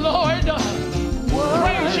 Praise the Lord.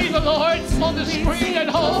 Praise ye the Lord on the screen at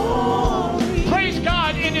home. Praise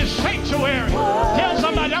God in His sanctuary. Tell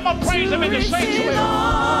somebody, I'm going to praise Him in the sanctuary.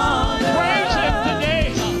 Praise Him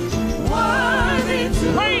today.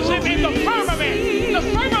 Praise Him in the firmament. The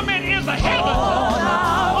firmament is the heavens.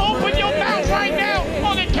 Open your mouth right now.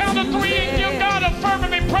 On the count of 3 and give God a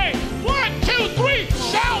firmament praise. 1, 2, 3,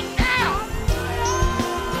 shout now.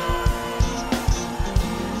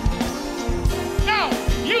 Now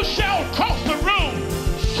you shall cross the room.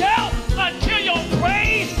 Shout until your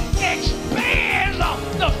praise expands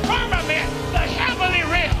the firmament, the heavenly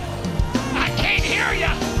realm. I can't hear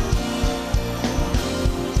you.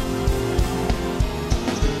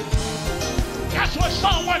 That's what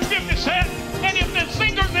Psalm 150 said. And if the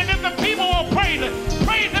singers and if the people will praise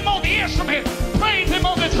Him on the instrument, praise Him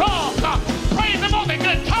on the drums, praise Him on the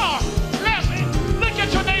guitar. Listen, look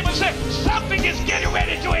at your neighbor and say, something is getting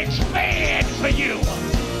ready to expand for you.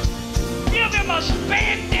 Give Him a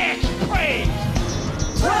spandex praise.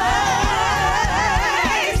 Praise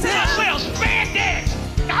Him. I say a spandex,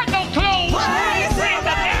 not no clothes. Praise Him.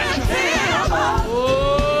 The natural.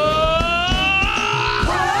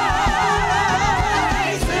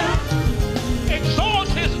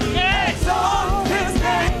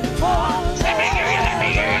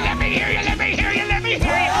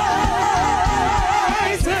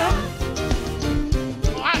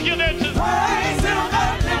 Praise Him.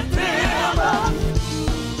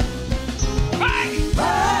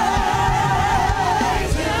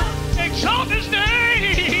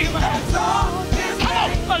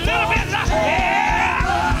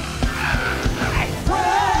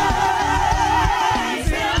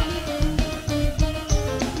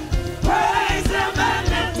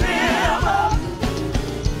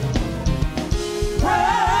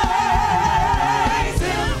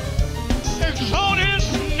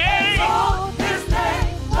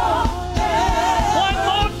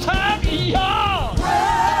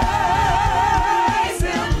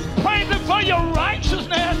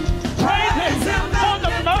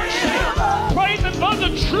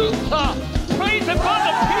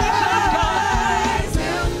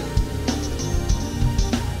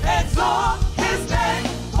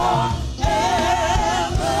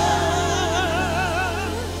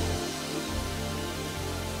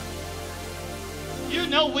 You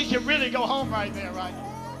know we can really go home right there, right?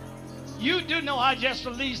 You do know I just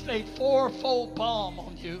released a fourfold palm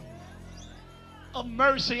on you of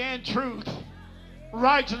mercy and truth,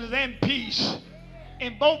 righteousness and peace.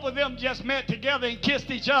 And both of them just met together and kissed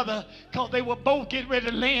each other because they were both getting ready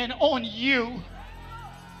to land on you.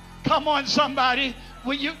 Come on, somebody.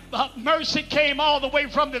 When you, mercy came all the way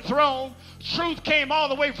from the throne. Truth came all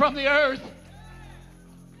the way from the earth.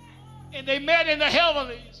 And they met in the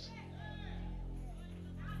heavenlies.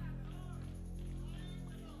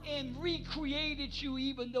 And recreated you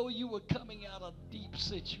even though you were coming out of a deep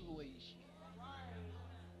situation.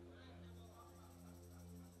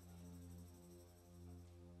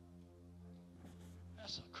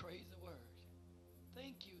 That's a crazy word.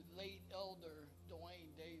 Thank you, late elder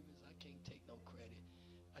Dwayne Davis. I can't take no credit.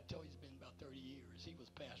 I tell you, it's been about 30 years. He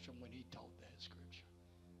was pastoring when he taught that scripture.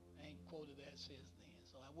 I ain't quoted that since then,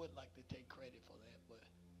 so I would like to take credit for that, but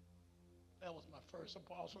that was my first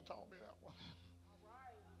apostle taught me that one.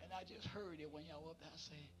 And I just heard it when y'all were up there. I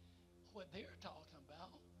said, what they're talking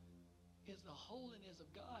about is the holiness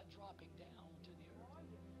of God dropping down to the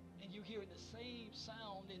earth. And you're hearing the same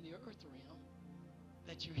sound in the earth realm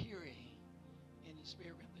that you're hearing in the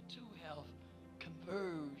spirit realm. The two have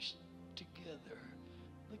converged together.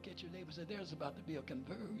 Look at your neighbor and say, there's about to be a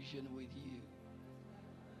conversion with you.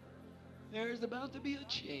 There's about to be a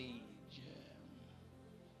change.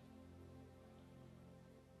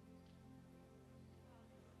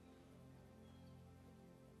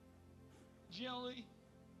 Generally,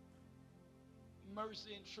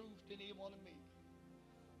 mercy and truth didn't even want to meet.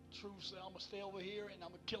 Truth said, I'm going to stay over here and I'm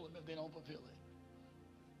going to kill them if they don't fulfill it.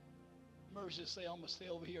 Mercy say, I'm going to stay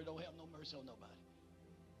over here, don't have no mercy on nobody.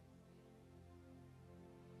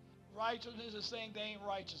 Righteousness is saying they ain't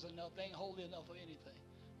righteous enough, they ain't holy enough for anything.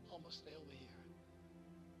 I'm going to stay over here.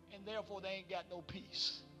 And therefore, they ain't got no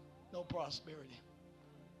peace, no prosperity.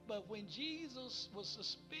 But when Jesus was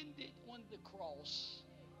suspended on the cross,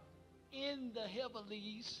 in the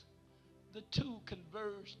heavenlies, the two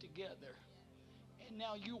converged together. And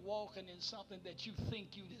now you're walking in something that you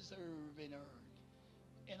think you deserve and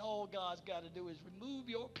earn. And all God's got to do is remove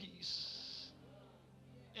your peace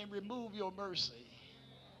and remove your mercy.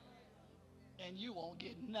 And you won't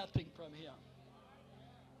get nothing from him.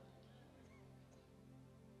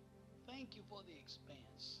 Thank you for the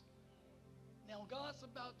expanse. Now God's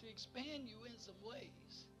about to expand you in some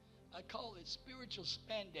ways. I call it spiritual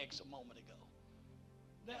spandex a moment ago.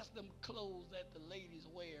 That's them clothes that the ladies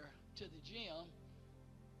wear to the gym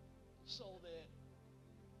so that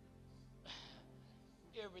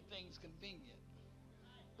everything's convenient.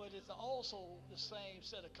 But it's also the same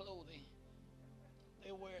set of clothing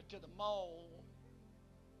they wear to the mall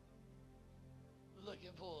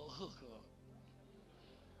looking for a hookup.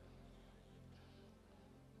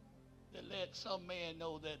 To let some man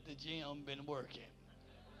know that the gym been working.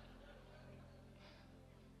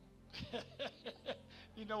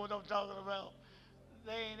 You know what I'm talking about?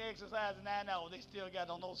 They ain't exercising 9 hours. They still got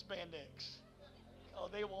on those spandex. Oh,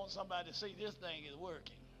 they want somebody to see this thing is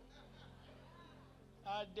working.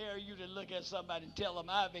 I dare you to look at somebody and tell them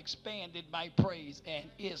I've expanded my praise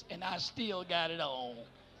and I still got it on.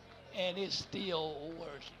 And it's still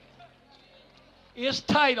working. It's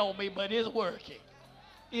tight on me, but it's working.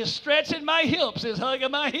 It's stretching my hips. It's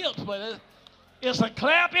hugging my hips, but it's a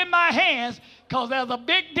clap in my hands because there's a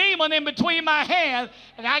big demon in between my hands,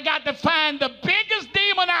 and I got to find the biggest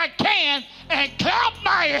demon I can and clap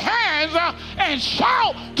my hands and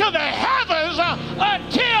shout to the heavens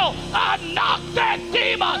until I knock that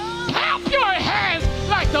demon. Clap your hands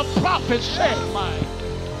like the prophet said, Mike.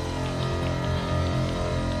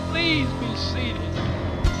 Please be seated.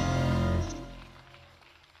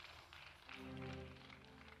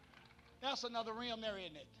 That's another realm there,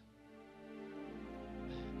 isn't it?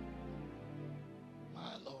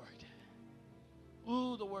 My Lord.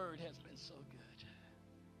 Ooh, the word has been so good.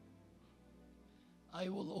 I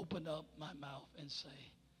will open up my mouth and say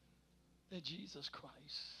that Jesus Christ,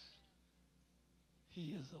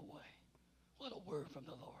 he is the way. What a word from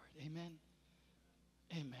the Lord. Amen.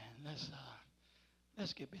 Amen.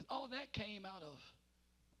 Let's get busy. All that came out of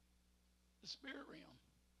the spirit realm.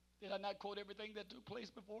 Did I not quote everything that took place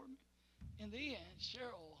before me? In the end,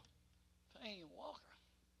 Cheryl Payne Walker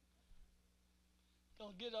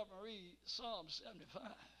gonna get up and read Psalm 75.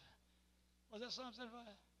 Was that Psalm 75?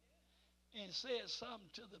 And said something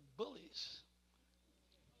to the bullies.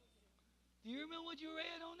 Do you remember what you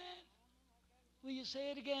read on that? Will you say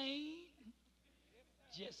it again?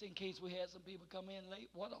 Just in case we had some people come in late.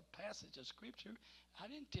 What a passage of scripture. I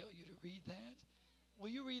didn't tell you to read that. Will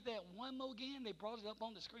you read that one more again? They brought it up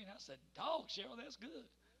on the screen. I said, dog, Cheryl, that's good.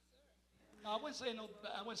 No, I wouldn't say no.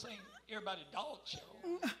 I wouldn't say everybody dog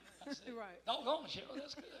Cheryl. I said, Right. Doggone Cheryl,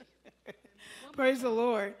 that's good. Praise the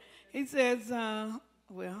Lord. He says,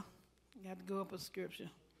 well, you got to go up a scripture.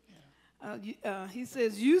 He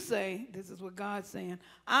says, you say, this is what God's saying,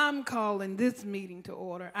 I'm calling this meeting to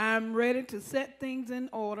order. I'm ready to set things in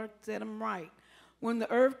order, set them right. When the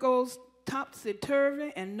earth goes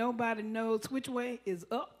topsy-turvy and nobody knows which way is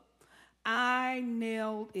up, I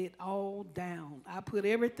nailed it all down. I put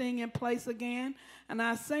everything in place again, and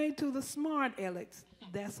I say to the smart Alex,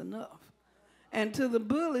 that's enough. And to the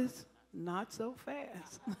bullies, not so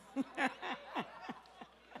fast.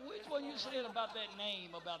 Which one you said about that name,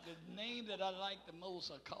 about the name that I like the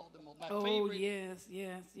most? I called them my Oh, favorite. yes,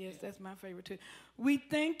 that's my favorite too. We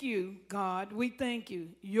thank you, God. We thank you.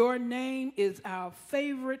 Your name is our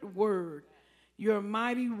favorite word. Your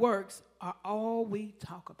mighty works are all we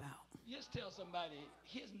talk about. Just tell somebody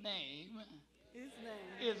his name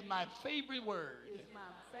is my favorite word. It's my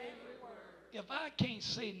favorite word. If I can't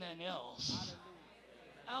say nothing else,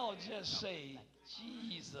 I'll just say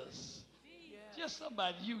Jesus. Just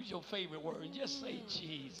somebody use your favorite word. Just say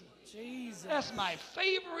Jesus. Jesus. That's my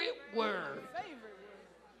favorite word.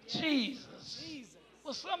 Jesus.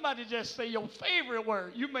 Well, somebody just say your favorite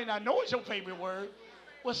word. You may not know it's your favorite word.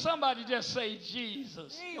 Well, somebody just say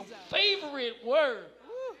Jesus. Your favorite word.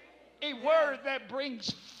 A word that brings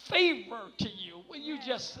favor to you. Will you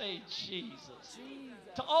just say Jesus?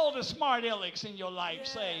 To all the smart Alex in your life,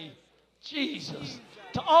 say Jesus.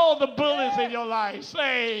 To all the bullies in your life,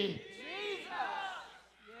 say Jesus.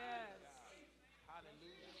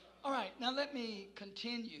 All right, now let me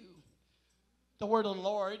continue the word of the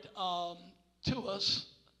Lord to us,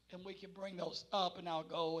 and we can bring those up, and I'll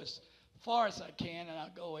go as far as I can, and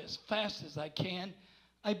I'll go as fast as I can.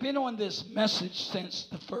 I've been on this message since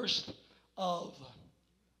the first of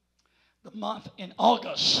the month in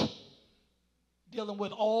August, dealing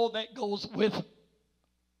with all that goes with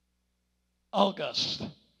August.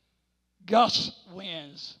 Gust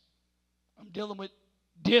winds. I'm dealing with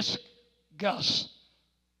disc gusts.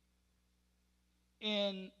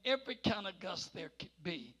 In every kind of gust there could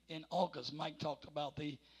be in August. Mike talked about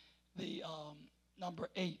the number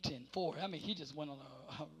 8 and 4. I mean, he just went on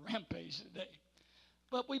a rampage today.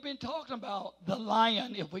 But we've been talking about the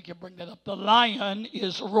lion, if we can bring that up. The lion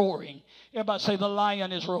is roaring. Everybody say the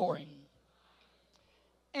lion is roaring.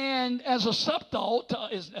 And as a sub-thought,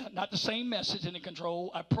 is not the same message in the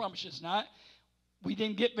control. I promise it's not. We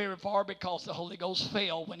didn't get very far because the Holy Ghost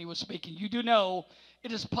fell when he was speaking. You do know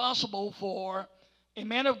it is possible for a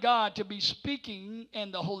man of God to be speaking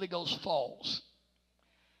and the Holy Ghost falls.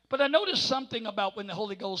 But I noticed something about when the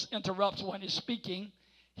Holy Ghost interrupts when he's speaking.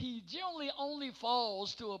 He generally only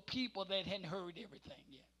falls to a people that hadn't heard everything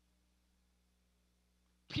yet.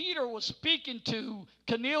 Peter was speaking to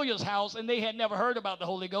Cornelius' house, and they had never heard about the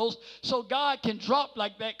Holy Ghost. So God can drop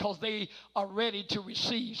like that because they are ready to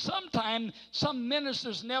receive. Sometimes some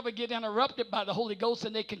ministers never get interrupted by the Holy Ghost,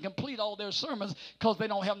 and they can complete all their sermons because they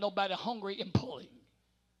don't have nobody hungry and pulling.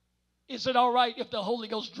 Is it all right if the Holy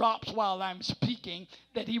Ghost drops while I'm speaking,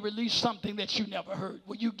 that he released something that you never heard?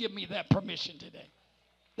 Will you give me that permission today?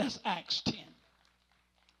 That's Acts 10.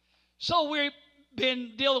 So we've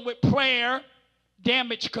been dealing with prayer,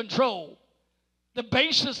 damage control. The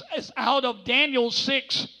basis is out of Daniel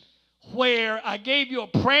 6, where I gave you a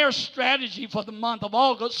prayer strategy for the month of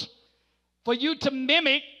August for you to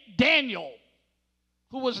mimic Daniel,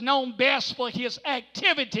 who was known best for his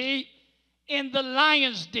activity in the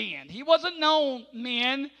lion's den. He wasn't known,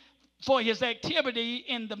 men, for his activity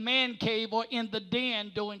in the man cave or in the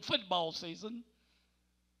den during football season.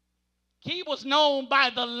 He was known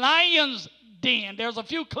by the lion's den. There's a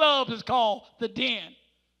few clubs that's called the den.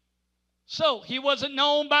 So he wasn't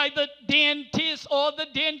known by the dentist or the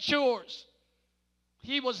dentures.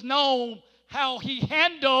 He was known how he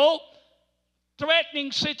handled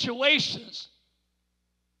threatening situations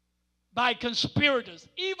by conspirators,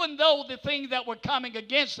 even though the things that were coming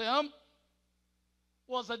against him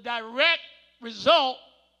was a direct result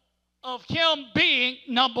of him being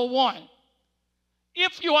number one.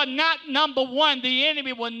 If you are not number one, the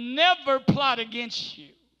enemy will never plot against you.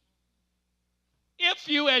 If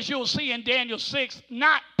you, as you'll see in Daniel 6,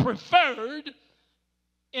 not preferred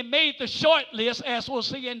and made the short list, as we'll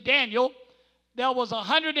see in Daniel, there was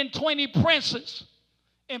 120 princes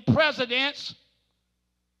and presidents,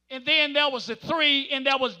 and then there was the 3, and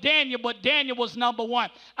there was Daniel, but Daniel was number 1.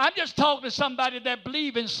 I'm just talking to somebody that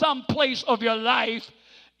believes in some place of your life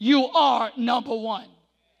you are number 1.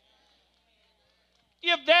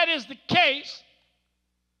 If that is the case,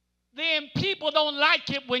 then people don't like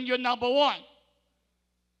it when you're number 1.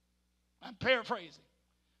 I'm paraphrasing.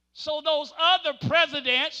 So those other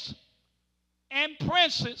presidents and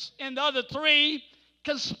princes and the other three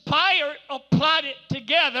conspired or plotted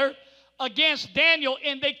together against Daniel,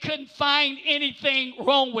 and they couldn't find anything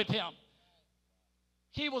wrong with him.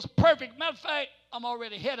 He was perfect. Matter of fact, I'm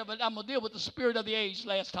already ahead of it. I'm going to deal with the spirit of the age,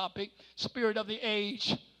 last topic. Spirit of the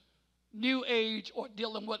age, new age, or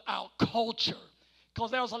dealing with our culture.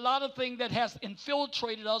 Because there's a lot of things that has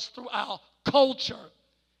infiltrated us through our culture.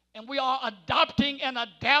 And we are adopting and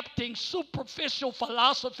adapting superficial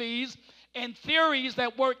philosophies and theories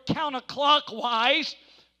that work counterclockwise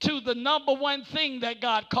to the number one thing that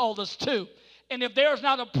God called us to. And if there's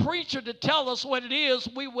not a preacher to tell us what it is,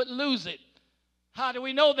 we would lose it. How do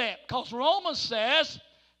we know that? Because Romans says,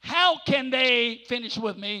 how can they, finish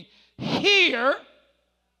with me, hear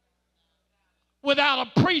without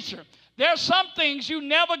a preacher? There's some things you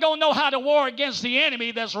never going to know how to war against the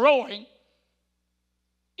enemy that's roaring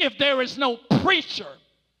if there is no preacher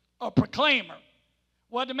or proclaimer.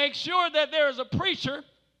 Well, to make sure that there is a preacher,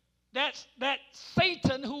 that's that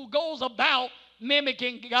Satan who goes about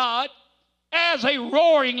mimicking God as a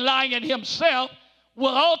roaring lion himself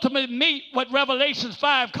will ultimately meet what Revelation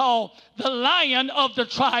 5 called the Lion of the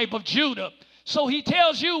tribe of Judah. So he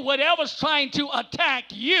tells you whatever's trying to attack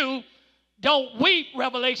you, don't weep,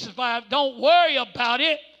 Revelation 5. Don't worry about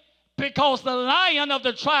it, because the Lion of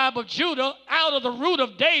the tribe of Judah, out of the root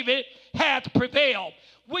of David, hath prevailed.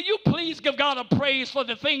 Will you please give God a praise for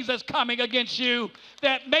the things that's coming against you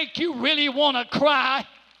that make you really want to cry?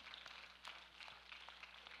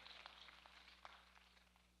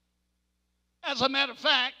 As a matter of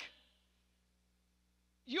fact,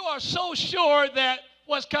 you are so sure that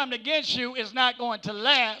what's coming against you is not going to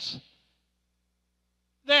last,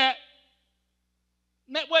 that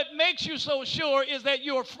what makes you so sure is that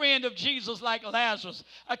you're a friend of Jesus like Lazarus.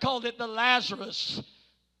 I called it the Lazarus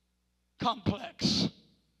complex,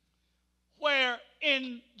 where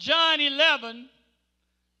in John 11,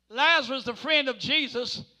 Lazarus, the friend of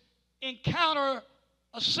Jesus, encountered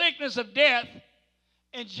a sickness of death.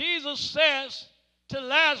 And Jesus says to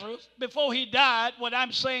Lazarus before he died, what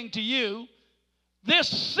I'm saying to you, this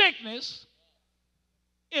sickness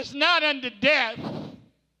is not unto death,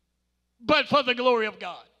 but for the glory of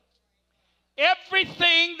God.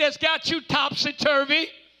 Everything that's got you topsy-turvy,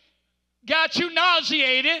 got you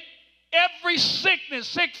nauseated, every sickness,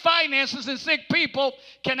 sick finances and sick people,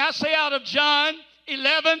 can I say out of John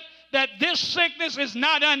 11, that this sickness is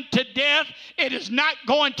not unto death. It is not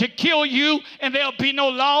going to kill you, and there'll be no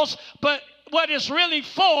loss. But what it's really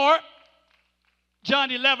for,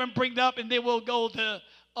 John 11, bring it up, and then we'll go to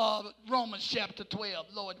Romans chapter 12,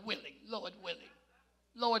 Lord willing, Lord willing,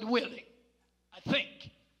 Lord willing, I think.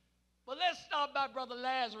 But let's start by Brother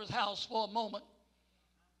Lazarus' house for a moment.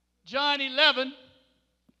 John 11,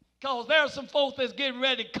 because there are some folks that's getting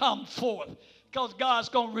ready to come forth, because God's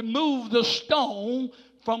going to remove the stone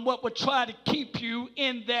from what would try to keep you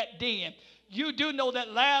in that den. You do know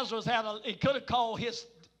that Lazarus had it could have called his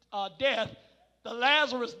death the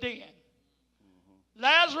Lazarus den.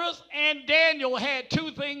 Lazarus and Daniel had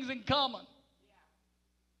two things in common.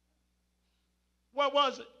 What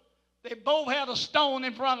was it? They both had a stone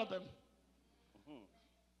in front of them.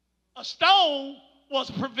 A stone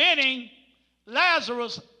was preventing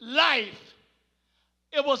Lazarus' life.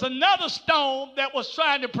 It was another stone that was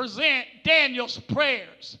trying to present Daniel's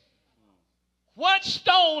prayers. What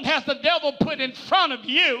stone has the devil put in front of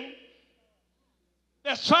you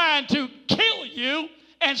that's trying to kill you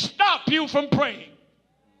and stop you from praying?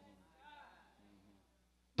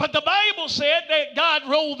 But the Bible said that God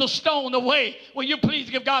rolled the stone away. Will you please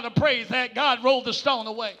give God a praise that God rolled the stone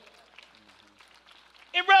away?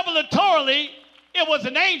 And revelatorily, it was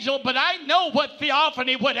an angel, but I know what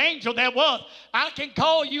theophany, what angel that was. I can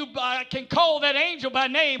call that angel by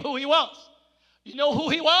name who he was. You know who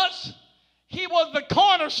he was? He was the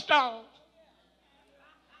cornerstone.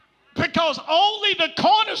 Because only the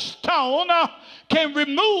cornerstone can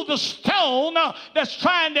remove the stone that's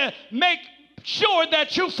trying to make sure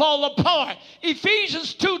that you fall apart.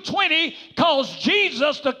 Ephesians 2:20 calls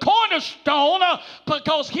Jesus the cornerstone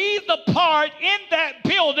because he's the part in that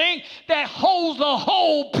building that holds the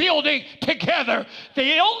whole building together.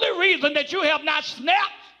 The only reason that you have not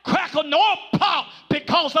snapped, crackled, nor popped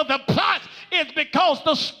because of the plot is because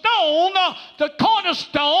the stone, the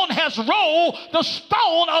cornerstone, has rolled the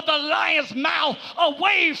stone of the lion's mouth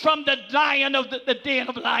away from the lion of the den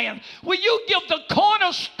of lions. Will you give the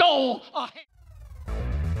cornerstone a hand?